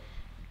yet?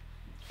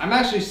 I'm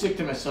actually sick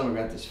to my stomach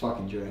about this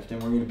fucking draft,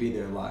 and we're gonna be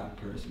there live in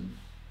person.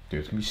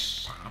 Dude, it's gonna be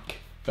sick.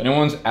 If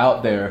anyone's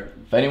out there,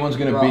 if anyone's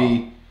gonna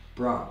be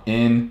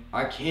in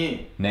I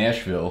can't.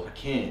 Nashville. I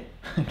can't.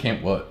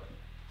 Can't what?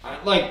 I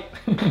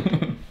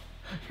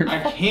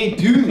can't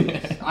do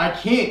this. I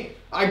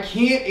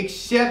can't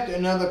accept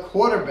another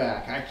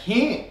quarterback. I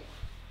can't.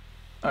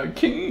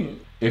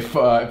 If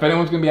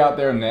anyone's gonna be out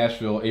there in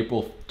Nashville,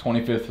 April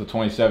 25th to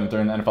 27th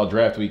during the NFL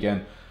Draft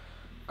weekend,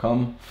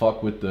 come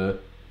fuck with the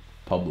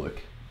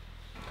public.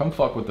 Come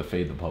fuck with the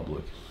Fade the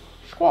Public.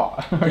 Squaw.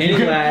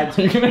 Lads,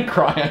 are you gonna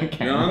cry on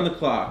camera? You're on the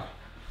clock.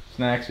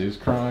 Snacks is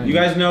crying. You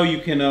guys know you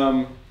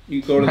can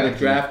you go to the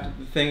draft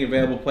thing,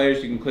 available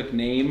players. You can click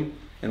name,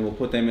 and we'll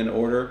put them in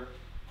order,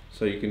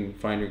 so you can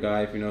find your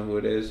guy if you know who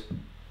it is.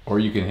 Or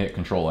you can hit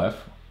Control F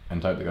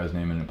and type the guy's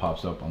name in, and it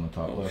pops up on the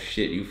top Oh left.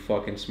 shit, you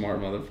fucking smart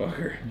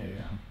motherfucker. Yeah.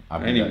 I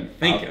didn't even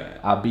think of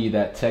that. I'll be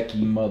that techie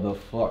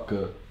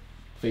motherfucker.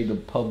 Fade the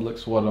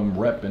Public's what I'm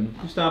repping.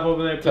 You stop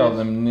over there, please. Tell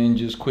them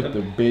ninjas quit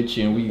the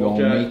bitch and we Well,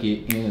 gonna Jack. make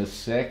it in a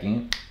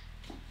second.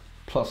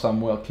 Plus I'm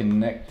well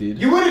connected.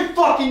 You wouldn't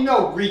fucking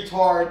know,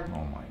 retard.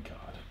 Oh my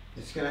god.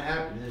 It's gonna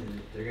happen, isn't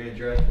it? They're gonna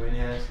draft Dwayne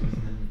Haskins,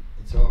 and then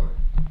it's over.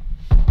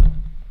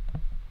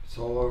 It's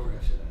all over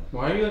after that.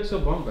 Why are you like so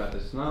bummed about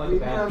this? It's not like a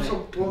bad I'm thing. so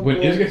bummed When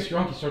out. Iz gets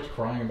drunk, he starts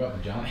crying about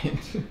the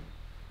Giants.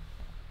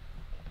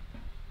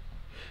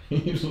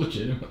 He's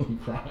legitimately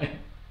crying.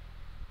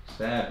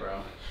 Sad,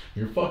 bro.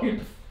 You're fucking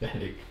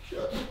pathetic.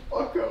 Shut the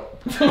fuck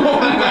up. Oh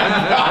my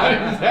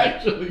god, he's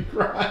actually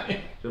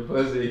crying. The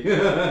pussy.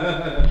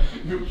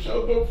 You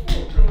shut the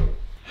fuck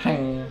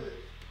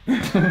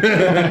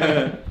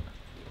up.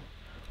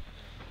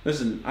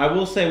 Listen, I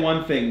will say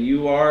one thing.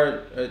 You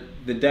are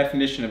the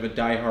definition of a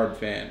diehard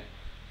fan.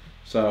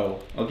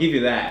 So, I'll give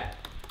you that.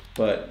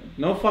 But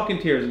no fucking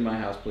tears in my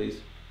house, please.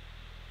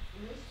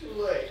 It's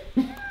too late.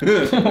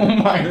 Oh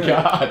my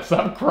god,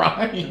 stop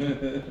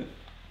crying.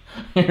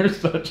 You're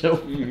such a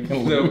fucking So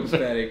loser.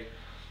 pathetic.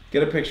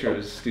 Get a picture of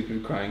his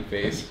stupid crying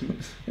face.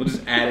 We'll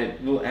just add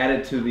it. We'll add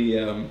it to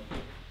the.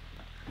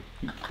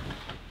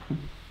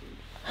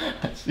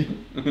 I see.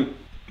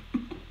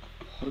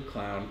 What a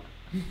clown.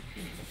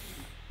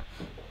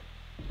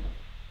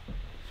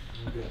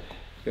 Okay.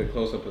 Get a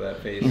close up of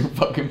that face. You're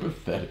fucking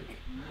pathetic.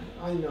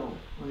 I know.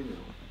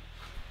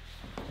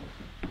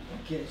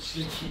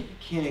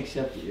 Can't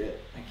accept it yet.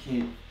 I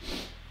can't.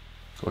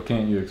 What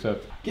can't you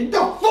accept? Get the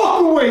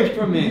fuck away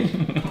from me!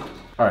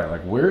 Alright,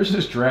 like, where is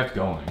this draft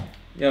going?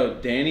 Yo,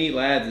 Danny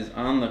Lads is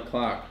on the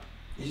clock.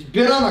 He's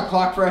been on the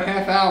clock for a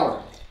half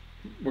hour.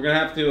 We're gonna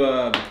have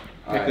to pick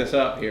Alright. this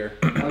up here.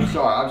 I'm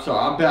sorry.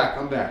 I'm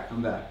back.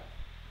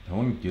 No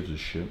one gives a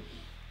shit.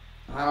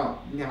 Yeah,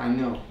 I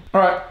know.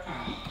 Alright,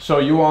 so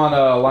you want a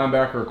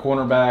linebacker or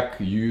cornerback?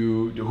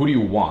 Who do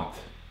you want?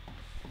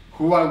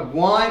 Who I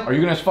want? Are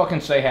you gonna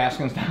fucking say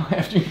Haskins now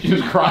after you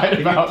just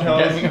cried about tell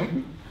us? getting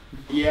him?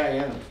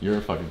 Yeah. You're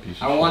a fucking piece of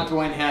shit. I want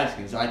Dwayne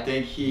Haskins. I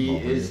think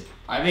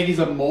he's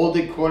a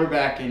molded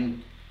quarterback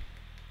and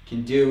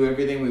can do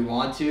everything we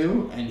want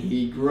to, and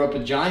he grew up a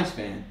Giants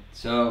fan.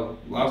 So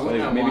why So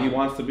wouldn't I maybe want he him?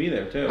 wans to be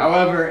there too.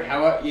 However,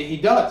 yeah, he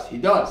does.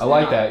 I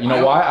like that. You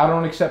know why? I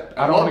don't love expect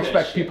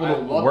that shit. people I to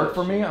love work that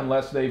for me shit.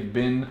 unless they've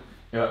been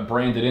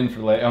branded in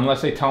for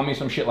unless they tell me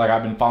some shit like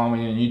I've been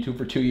following you on YouTube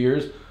for 2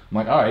 years. I'm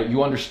like, all right,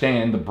 you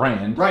understand the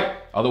brand, Right.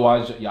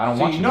 Otherwise, I don't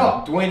want you. Dwayne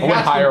I wouldn't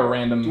Haskins. hire a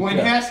random. Dwayne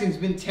yeah. Haskins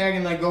been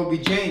tagging like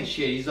OBJ and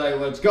shit. He's like,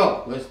 let's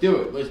go, let's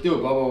do it, blah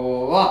blah blah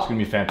blah It's blah. gonna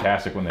be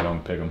fantastic when they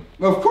don't pick him.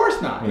 Well, of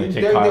course not. When they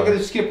take They're Kyler.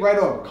 gonna skip right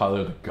over.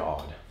 Kyler the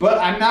God. But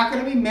I'm not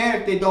gonna be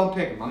mad if they don't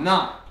pick him. I'm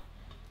not,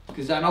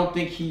 because I don't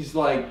think he's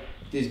like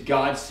this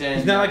godsend.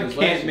 He's not like a this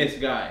can't last- miss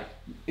guy.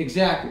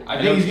 Exactly. I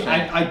know think what he's. you're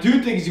saying. I do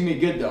think he's gonna be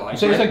good though.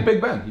 So he's like Big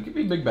Ben. He could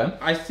be Big Ben.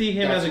 I see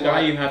him That's as a guy why-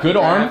 you have Good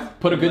to arm, draft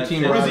put a and good let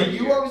team sit around Was for it a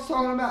you year. I was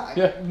talking about?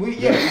 Yeah.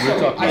 So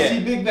talking. I Yeah. see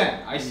Big Ben.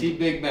 I see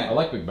Big Ben. I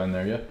like Big Ben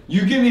there. Yeah.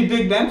 You give me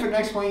Big Ben for the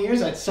next 20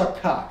 years, I'd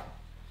suck cock.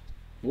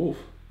 Oof.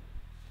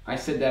 I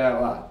said that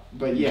out loud.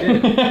 But yeah.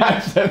 I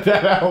said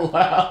that out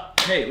loud.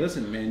 Hey,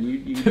 listen, man. You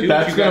do what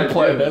That's you gonna gotta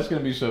play. do. That's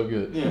gonna be so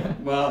good. Yeah.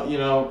 Well, you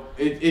know,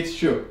 it's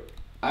true.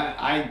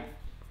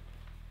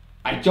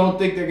 I don't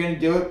think they're going to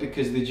do it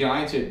because the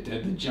Giants are the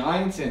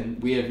Giants,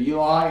 and we have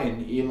Eli,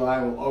 and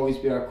Eli will always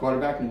be our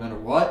quarterback no matter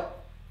what.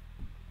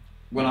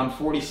 When I'm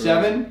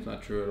 47, It's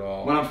not true at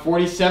all. when I'm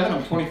 47,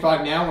 I'm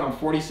 25 now. When I'm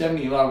 47,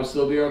 Eli will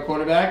still be our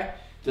quarterback.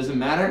 Doesn't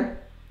matter.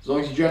 As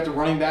long as you draft a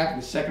running back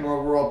with the second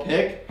overall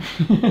pick,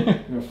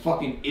 you're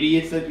fucking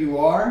idiots that you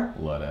are.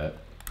 Love that.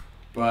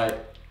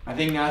 But I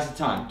think now's the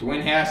time.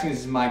 Dwayne Haskins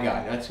is my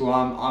guy. That's who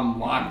I'm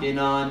locked in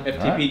on. FTP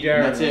Alright.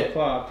 Jarrett That's on it. the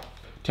clock.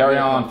 Terry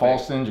Yeah, Allen, pick.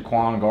 Falston,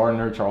 Jaquan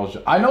Gardner,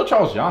 I know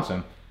Charles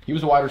Johnson. He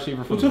was a wide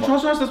receiver for What's up,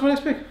 Charles Johnson? That's my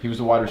next pick. He was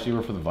a wide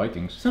receiver for the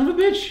Vikings. Son of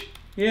a bitch.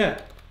 Yeah.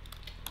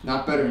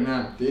 Not better than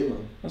that,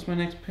 Thielen. That's my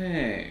next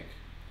pick.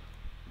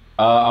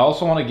 I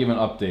also want to give an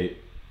update.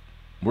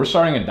 We're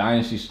starting a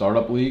Dynasty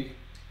startup league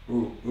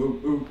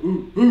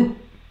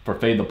for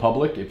Fade the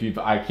Public.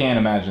 I can't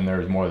imagine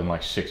there's more than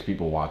like 6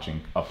 people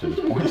watching up to this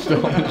point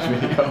still in this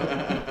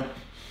video.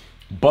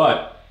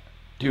 But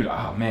Dude,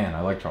 oh man,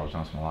 I like Charles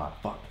Johnson a lot.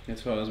 Fuck.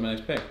 That's what was my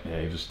next pick. Yeah,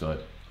 he's a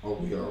stud. Oh,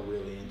 we are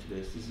really into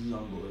this. This is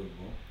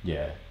unbelievable.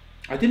 Yeah.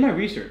 I did my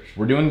research.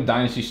 We're doing the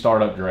Dynasty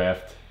Startup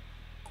Draft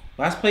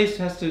Last place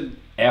has to...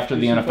 after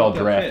the do some NFL fucked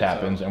up draft shit,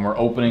 happens, so. and we're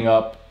opening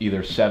up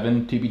either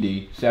 7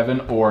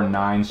 or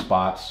 9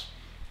 spots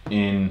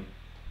in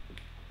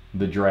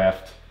the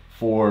draft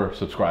for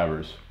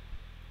subscribers.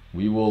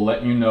 We will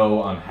let you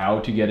know on how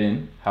to get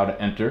in, how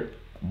to enter,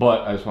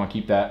 but I just want to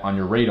keep that on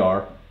your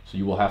radar, so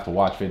you will have to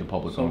watch Fade the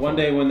Public. So one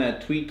day when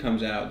that tweet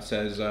comes out, it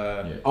says...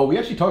 Yeah. Oh, we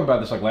actually talked about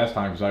this like last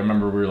time, because I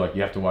remember we were like,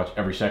 you have to watch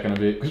every second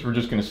of it, because we're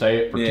just going to say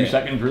it for 2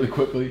 seconds really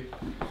quickly.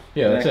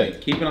 Yeah, exactly. that's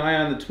it. Keep an eye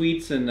on the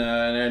tweets and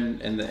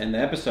the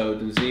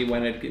episodes and see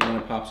when it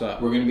pops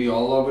up. We're going to be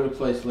all over the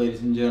place,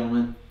 ladies and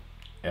gentlemen.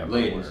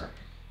 Everywhere.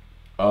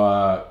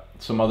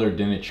 Some other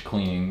Dinich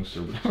cleanings,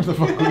 or whatever the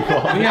fuck we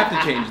call it. We have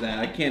to change that.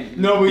 I can't...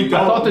 No, we don't.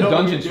 I thought the No,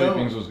 dungeon we don't.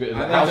 sweepings was good.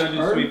 I thought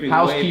dungeon sweeping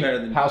way better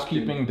than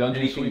housekeeping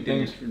dungeon anything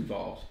sweepings.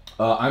 involved.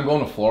 I'm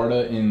going to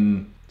Florida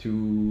in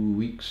 2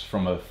 weeks,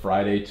 from a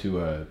Friday to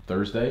a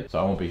Thursday, so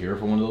I won't be here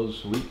for one of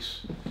those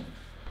weeks.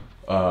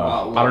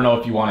 I don't know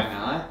if you want Why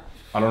not?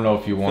 I don't know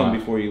if you Film want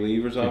before you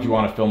leave or something. if you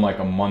want to film like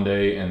a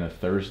Monday and a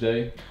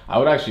Thursday. I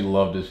would actually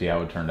love to see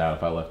how it turned out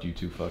if I left you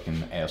two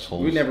fucking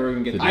assholes. We never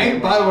even get. By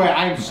the way,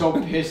 I am so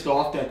pissed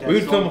off that we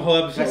would film a whole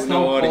episode with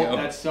no audio.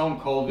 That Stone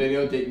Cold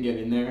video didn't get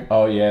in there.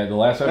 Oh yeah, the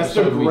last That's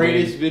episode the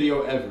greatest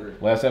video ever.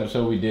 Last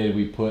episode we did,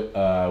 we put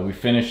we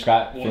finished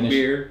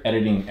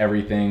editing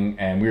everything,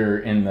 and we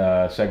were in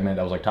the segment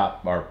that was like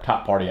top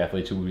party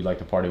athletes who we like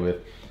to party with,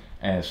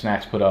 and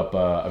Snacks put up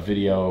a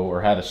video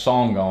or had a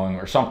song going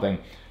or something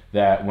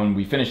that when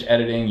we finished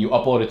editing, you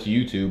upload it to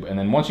YouTube, and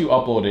then once you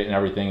upload it and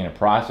everything and it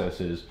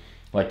processes,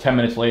 like 10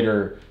 minutes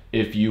later,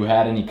 if you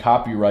had any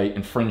copyright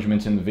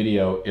infringements in the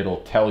video,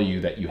 it'll tell you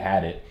that you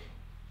had it.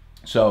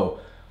 So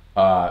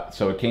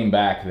it came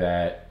back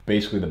that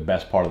basically the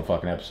best part of the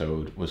fucking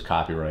episode was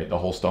copyright, the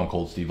whole Stone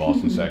Cold Steve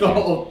Austin section. The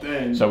whole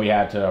thing. So we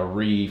had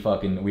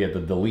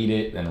to delete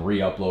it and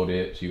re-upload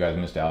it, so you guys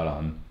missed out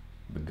on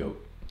the goat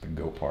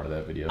part of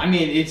that video. I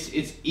mean,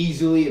 it's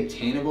easily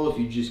obtainable if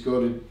you just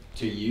go to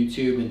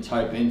YouTube and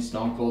type in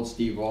Stone Cold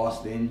Steve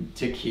Austin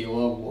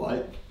tequila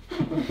what?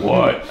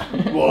 What?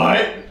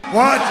 What?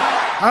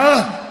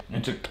 Huh?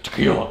 It's a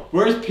tequila.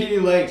 Where's Petey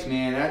Lakes,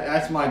 man?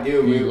 That's my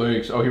dude. Petey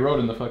Lakes. Oh, he wrote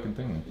in the fucking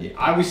thing.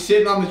 I was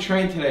sitting on the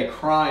train today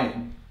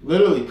crying.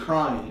 Literally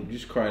crying. You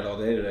just cried all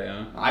day today,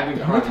 huh? I've been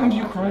crying. How many times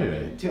you cry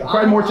today? Dude, I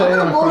cried more today than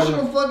I I'm cried. an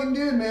emotional fucking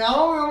dude, man. I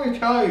don't know what to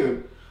tell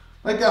you.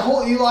 Like that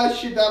whole Eli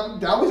shit, that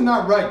was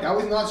not right. That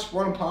was not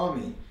sprung upon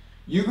me.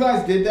 You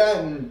guys did that,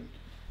 and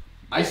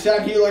I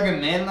sat here like a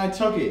man and I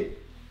took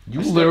it. You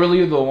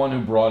literally are the one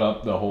who brought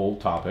up the whole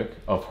topic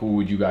of who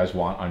would you guys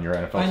want on your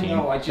NFL team.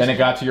 Then it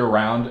got to your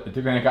round.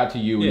 Then it got to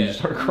you, and you just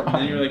started crying.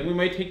 And you're like, we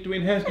might take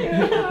Dwayne Haskins.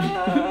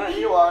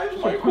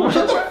 Eli's my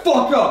quarterback. Shut the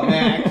fuck up,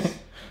 Max.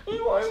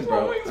 Eli's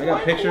Bro, I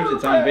got pictures.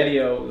 It's on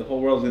video. The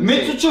whole world's gonna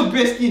Mitchell see.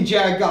 Trubisky and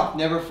Jared Goff.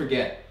 Never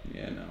forget.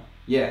 Yeah, no.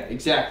 Yeah,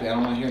 exactly. I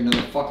don't want to hear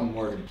another fucking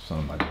word. Some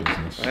of my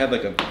business. I had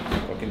like a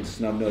fucking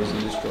snub nose in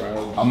this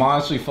drawer. I'm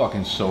honestly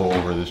fucking so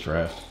over this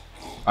draft.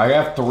 I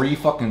have 3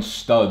 fucking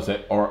studs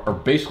that are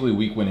basically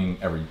week winning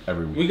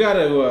every week. We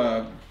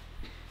gotta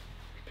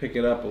pick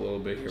it up a little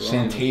bit here.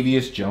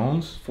 Santavius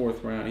Jones?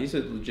 4th round. He's a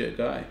legit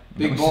guy.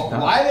 Big ball.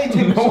 Why are they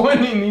taking No so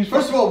one in these.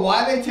 First of all,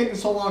 why are they taking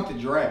so long to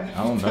draft?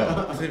 I don't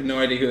know. I have no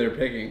idea who they're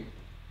picking.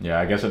 Yeah,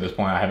 I guess at this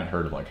point I haven't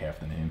heard of like half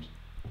the names.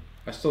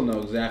 I still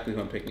know exactly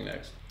who I'm picking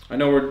next. I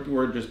know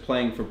we're just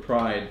playing for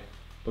pride,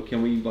 but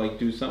can we like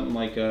do something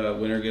like a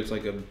winner gets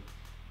like a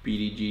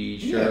BDGE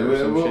shirt or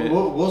some shit?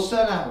 We'll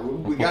send out.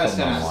 We gotta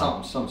something send out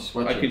online. some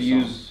sweatshirts. I could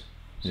use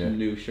some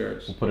new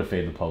shirts. We'll put a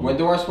Fade the Public. When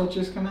do our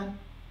sweatshirts come in?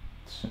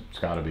 It's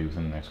gotta be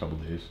within the next couple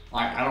of days.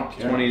 I don't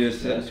care.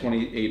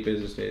 28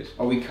 business days.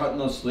 Are we cutting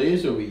those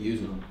sleeves or are we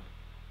using them?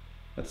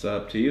 That's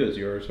up to you. It's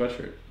your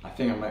sweatshirt. I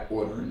think I might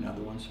order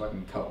another one so I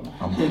can cut one.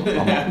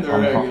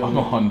 I'm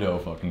a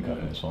hundo fucking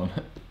cutting this one.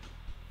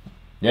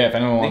 Yeah, if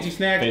anyone wants Nicky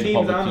Snacks Fade the team's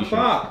Public on the t-shirts.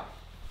 clock.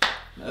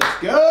 Let's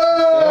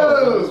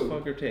Go. Let's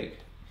go! fucker take.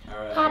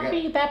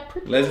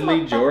 Alright,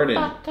 Leslie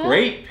Jordan.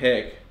 Great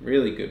pick.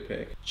 Really good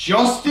pick.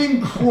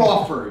 Justin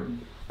Crawford.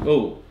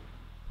 Oh,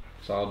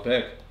 solid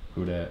pick.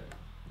 Who that?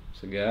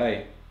 It's a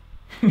guy.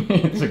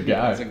 It's a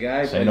guy. It's a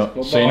guy. Say plays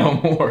no. Say no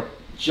football. more.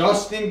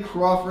 Justin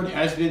Crawford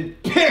has been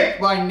picked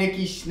by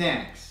Nicky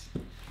Snacks.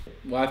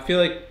 Well, I feel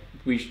like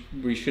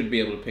we should be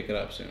able to pick it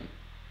up soon.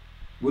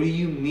 What do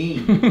you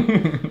mean?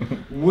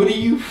 What do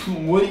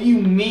you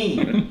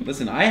mean?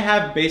 Listen, I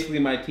have basically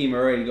my team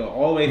ready to go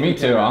all the way through. Me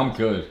too. I'm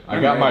good. I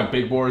got my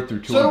big board through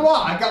 2. So do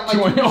I. I got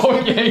my 2.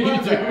 Oh, yeah, you do.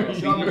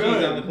 BDGE's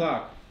on the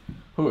clock.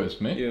 Who is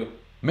me? You.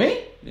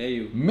 Me? Yeah,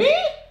 you. Me?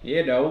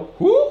 Yeah, dog.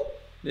 Who?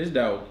 This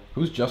dog.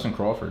 Who's Justin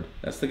Crawford?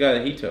 That's the guy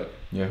that he took.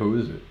 Yeah, who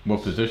is it?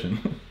 What position?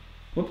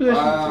 What position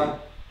is he?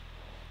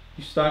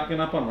 You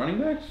stocking up on running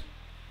backs?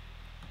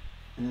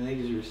 I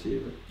think he's a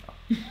receiver.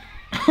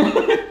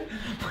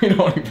 We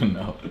don't even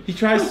know. He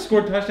tries to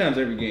score touchdowns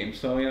every game,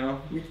 so you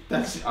know.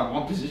 I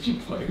want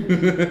position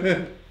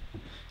players.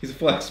 He's a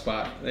flex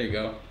spot. There you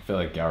go. I feel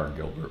like Garrett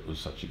Gilbert was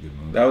such a good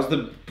move. That was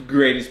the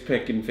greatest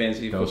pick in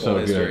fantasy That was football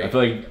so history. good. I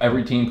feel like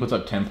every team puts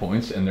up 10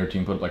 points, and their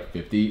team put up like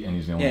 50, and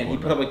he's the only Yeah, and he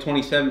put up like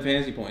 27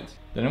 fantasy points.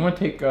 Did anyone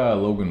take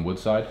Logan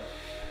Woodside?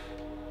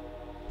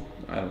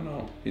 I don't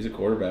know. He's a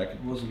quarterback.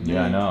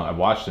 Yeah, I know. I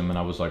watched him, and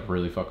I was like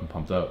really fucking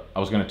pumped up. I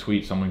was going to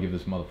tweet, someone give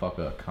this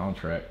motherfucker a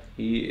contract.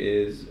 He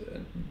is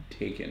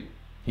taken.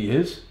 He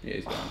is? Yeah,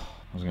 he's done.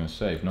 I was going to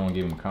say, if no one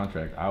gave him a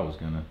contract, I was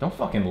going to. Don't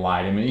fucking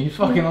lie to me. He's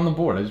fucking on the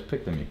board. I just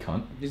picked him, you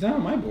cunt. He's not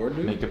on my board,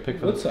 dude. Make a pick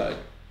for Woodside.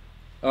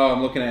 Oh,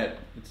 I'm looking at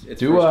it's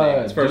do, first name.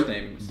 It's do, first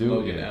name. It's do,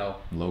 Logan yeah.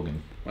 L.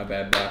 Logan. My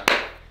bad, bro.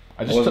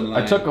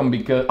 I took him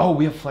because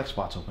we have flex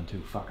spots open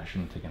too. Fuck, I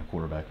shouldn't have taken a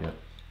quarterback yet.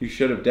 You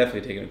should have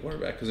definitely taken a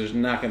quarterback because there's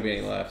not going to be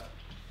any left.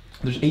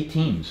 There's 8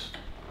 teams.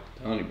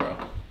 I'm telling you, bro.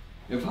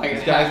 If I These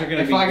get guys are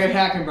gonna be- I get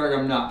Hackenberg,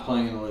 I'm not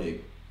playing in the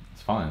league.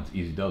 It's fine. It's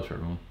easy dubs for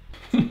everyone.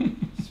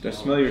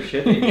 Just smell your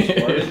shit that you just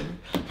farted?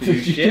 Did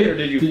you shit or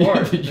did you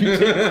fart? Did you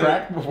take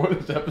crack before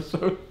this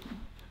episode?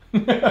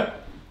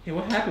 Hey,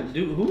 what happened,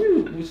 dude? Who were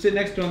you sitting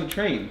next to on the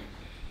train?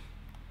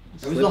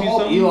 It was the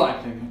whole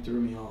Eli thing that threw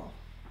me off.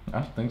 I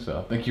don't think so.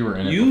 I think you were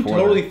in it You before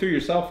totally then. threw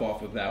yourself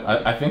off with that one.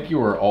 I think you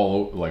were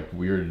all like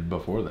weird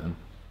before then.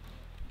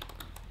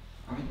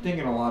 I've been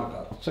thinking a lot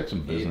about Let's check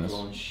some business.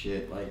 April and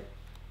shit. Like,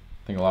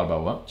 Think a lot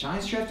about what?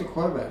 Giants drafted a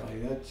quarterback.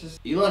 Like, that's just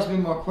Eli's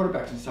been my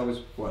quarterback since I was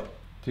what?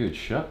 Dude,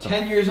 shut the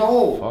 10 years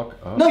old.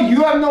 fuck up. No,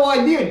 you have no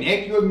idea,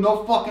 Nick. You have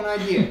no fucking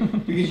idea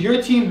because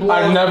your team blows.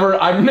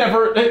 I've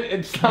never.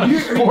 It's not a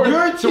sport.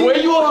 your The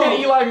way you look at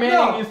team- Eli Manning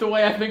no. is the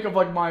way I think of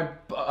like my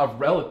a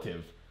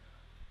relative.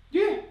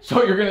 Yeah.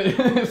 So you're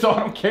gonna. So I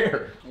don't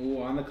care.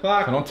 Ooh, on the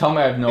clock. So don't tell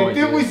me I have no If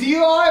idea. it was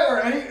Eli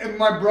or any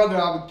my brother,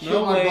 I would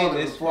kill No my way brother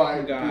this before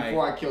fucking guy.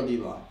 I killed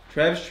Eli.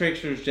 Travis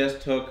Tricksters just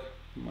took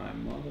my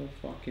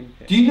motherfucking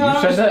pick. Do you not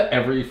You said understand? that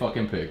every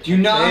fucking pick. Do you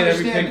not Say it every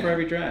understand pick that? for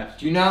every draft.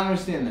 Do you not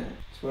understand that?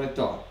 That's what I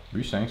thought. Were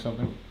you saying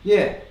something?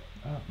 Yeah.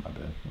 Oh, my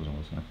bad. I wasn't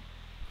listening.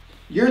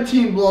 Your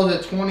team blows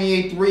a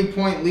 28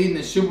 3-point lead in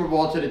the Super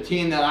Bowl to the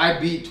team that I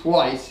beat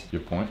twice.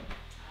 Your point?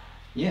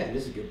 Yeah, it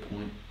is a good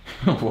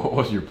point. What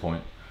was your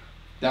point?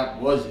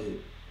 That was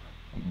it.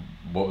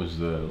 What was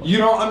the? You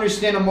don't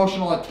understand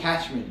emotional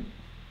attachment.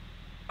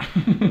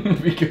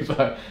 Because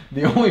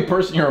the only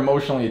person you're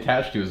emotionally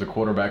attached to is the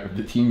quarterback of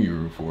the team you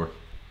root for.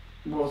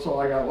 Well, that's all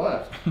I got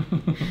left.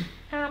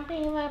 I'll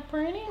be that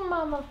pretty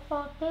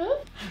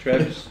motherfucker.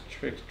 Travis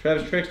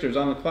Trickster's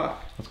on the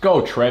clock. Let's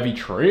go, Trevi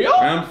Trio.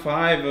 Round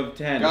 5 of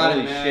 10. Got it,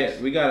 Holy Max.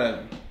 shit. We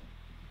gotta.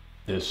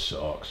 This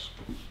sucks.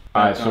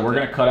 All right, so we're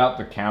gonna cut out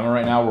the camera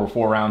right now. We're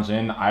 4 rounds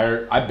in.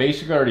 I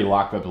basically already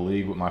locked up the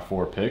league with my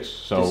 4 picks.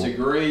 So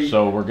Disagree.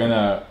 So we're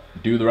gonna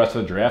do the rest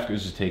of the draft.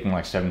 This is taking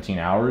like 17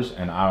 hours,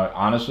 and I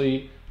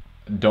honestly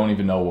don't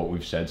even know what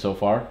we've said so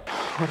far.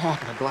 What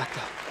happened? I blacked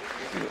out.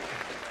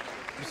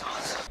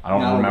 I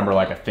don't No. remember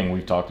like a thing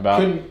we've talked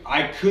about.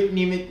 I couldn't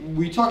even.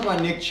 We talked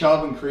about Nick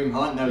Chubb and Kareem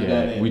Hunt. And that was about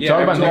Yeah, it. we Yeah,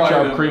 talked about that's all Nick I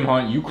Chubb, remember. Kareem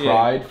Hunt. You Yeah,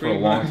 cried for a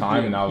Kareem long Hunt.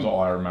 time, and that was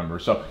all I remember.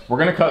 So we're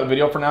gonna cut the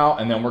video for now,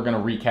 and then we're gonna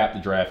recap the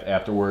draft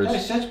afterwards. That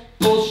is such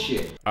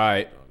bullshit. All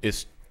right,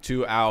 it's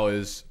 2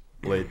 hours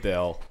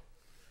later,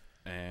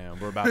 and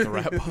we're about to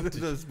wrap up.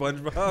 the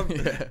SpongeBob.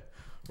 Yeah,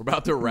 we're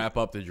about to wrap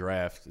up the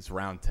draft. It's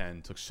round 10.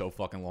 It took so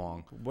fucking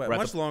long. We're at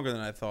Much the- longer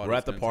than I thought. We're it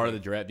at the was part of gonna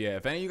the draft. Yeah,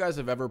 if any of you guys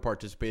have ever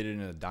participated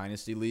in a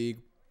Dynasty league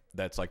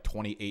that's like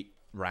 28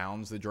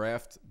 rounds, the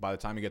draft, by the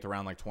time you get to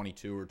round like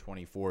 22 or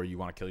 24, you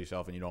want to kill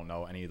yourself and you don't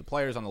know any of the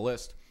players on the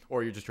list,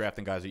 or you're just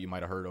drafting guys that you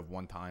might have heard of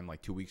one time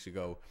like 2 weeks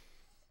ago.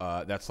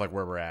 That's like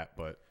where we're at,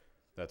 but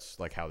that's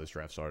like how this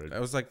draft started.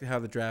 That was like how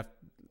the draft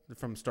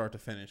from start to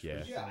finish. Yeah.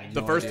 was. Yeah, I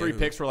The No first idea 3 who-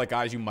 picks were like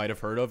guys you might have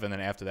heard of, and then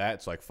after that,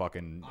 it's like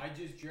fucking I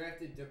just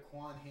drafted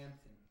Daquan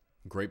Hampton.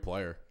 great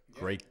player.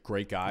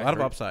 Great guy. A lot of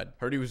Heard- upside.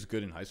 Heard he was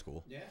good in high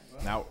school. Yeah.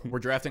 Now we're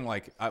drafting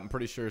like I'm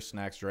pretty sure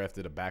Snacks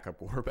drafted a backup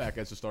quarterback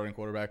as a starting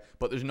quarterback,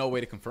 but there's no way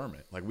to confirm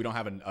it. Like we don't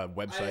have a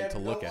website to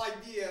look at. I have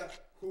no idea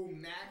who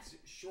Max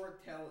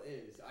Shortell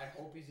is. I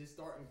hope he's a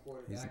starting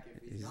quarterback.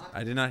 If he's not,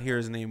 I did not hear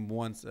his name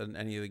once in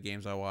any of the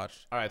games I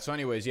watched. All right. So,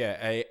 anyways,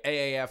 yeah,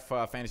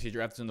 AAF Fantasy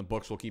Draft is in the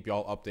books. We'll keep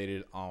y'all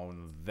updated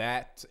on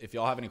that. If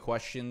y'all have any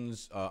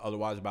questions,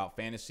 otherwise about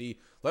fantasy,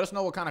 let us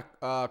know what kind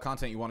of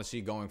content you want to see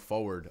going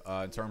forward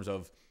in terms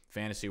of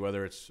fantasy,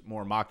 whether it's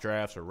more mock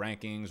drafts or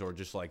rankings or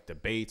just like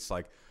debates.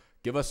 Like,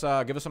 give us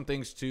some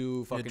things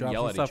to fucking Drop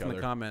yell some at stuff each in other.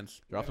 the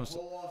comments. Drop some.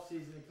 whole off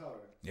season to cover.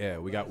 Yeah,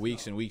 we got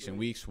weeks and weeks and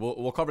weeks.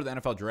 We'll cover the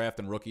NFL draft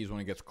and rookies when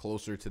it gets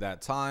closer to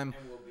that time.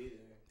 And we'll be there.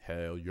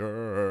 Hell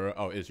yeah!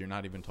 Oh, you're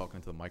not even talking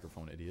to the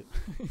microphone, idiot.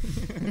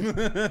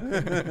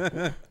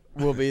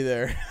 We'll be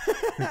there.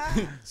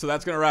 So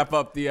that's gonna wrap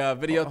up the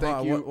video.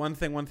 Thank you. One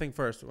thing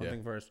first. One Yeah.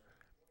 thing first.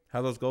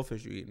 How those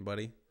goldfish you eating,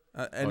 buddy?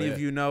 Any yeah. of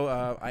you know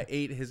I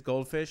ate his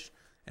goldfish,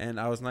 and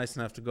I was nice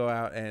enough to go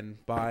out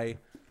and buy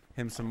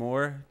him some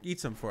more. Eat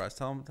some for us.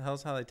 Tell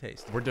us how they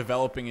taste. We're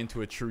developing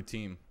into a true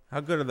team. How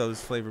good are those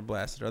flavor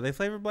blasted? Are they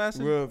flavor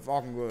blasted?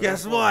 Fucking good.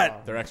 Guess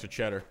what? They're extra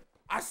cheddar.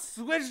 I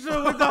switched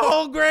it with the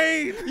whole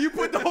grain. You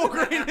put the whole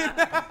grain in.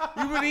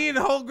 You've been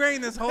eating whole grain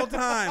this whole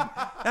time.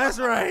 That's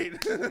right.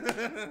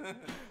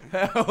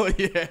 Hell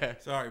yeah.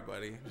 Sorry,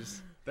 buddy.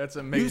 That's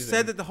amazing. You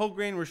said that the whole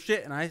grain were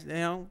shit,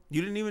 and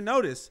you didn't even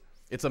notice.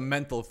 It's a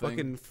mental thing.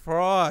 Fucking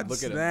fraud.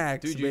 Look at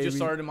snacks, him. Dude, you baby. just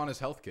started him on his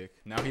health kick.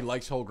 Now he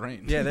likes whole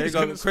grain. Yeah, there you He's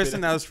go. gonna spit Kristen,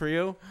 it. that was for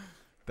you.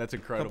 That's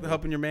incredible.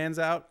 Helping your mans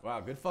out. Wow,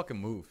 good fucking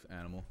move,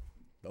 animal.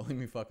 Don't leave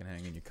me fucking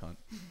hanging, you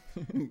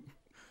cunt.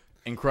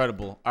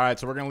 Incredible. All right,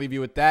 so we're going to leave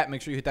you with that.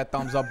 Make sure you hit that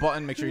thumbs up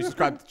button. Make sure you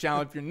subscribe to the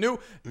channel if you're new.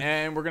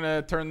 And we're going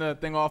to turn the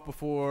thing off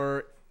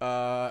before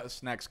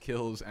Snacks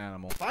kills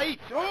animal.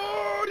 Fight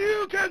all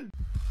you can!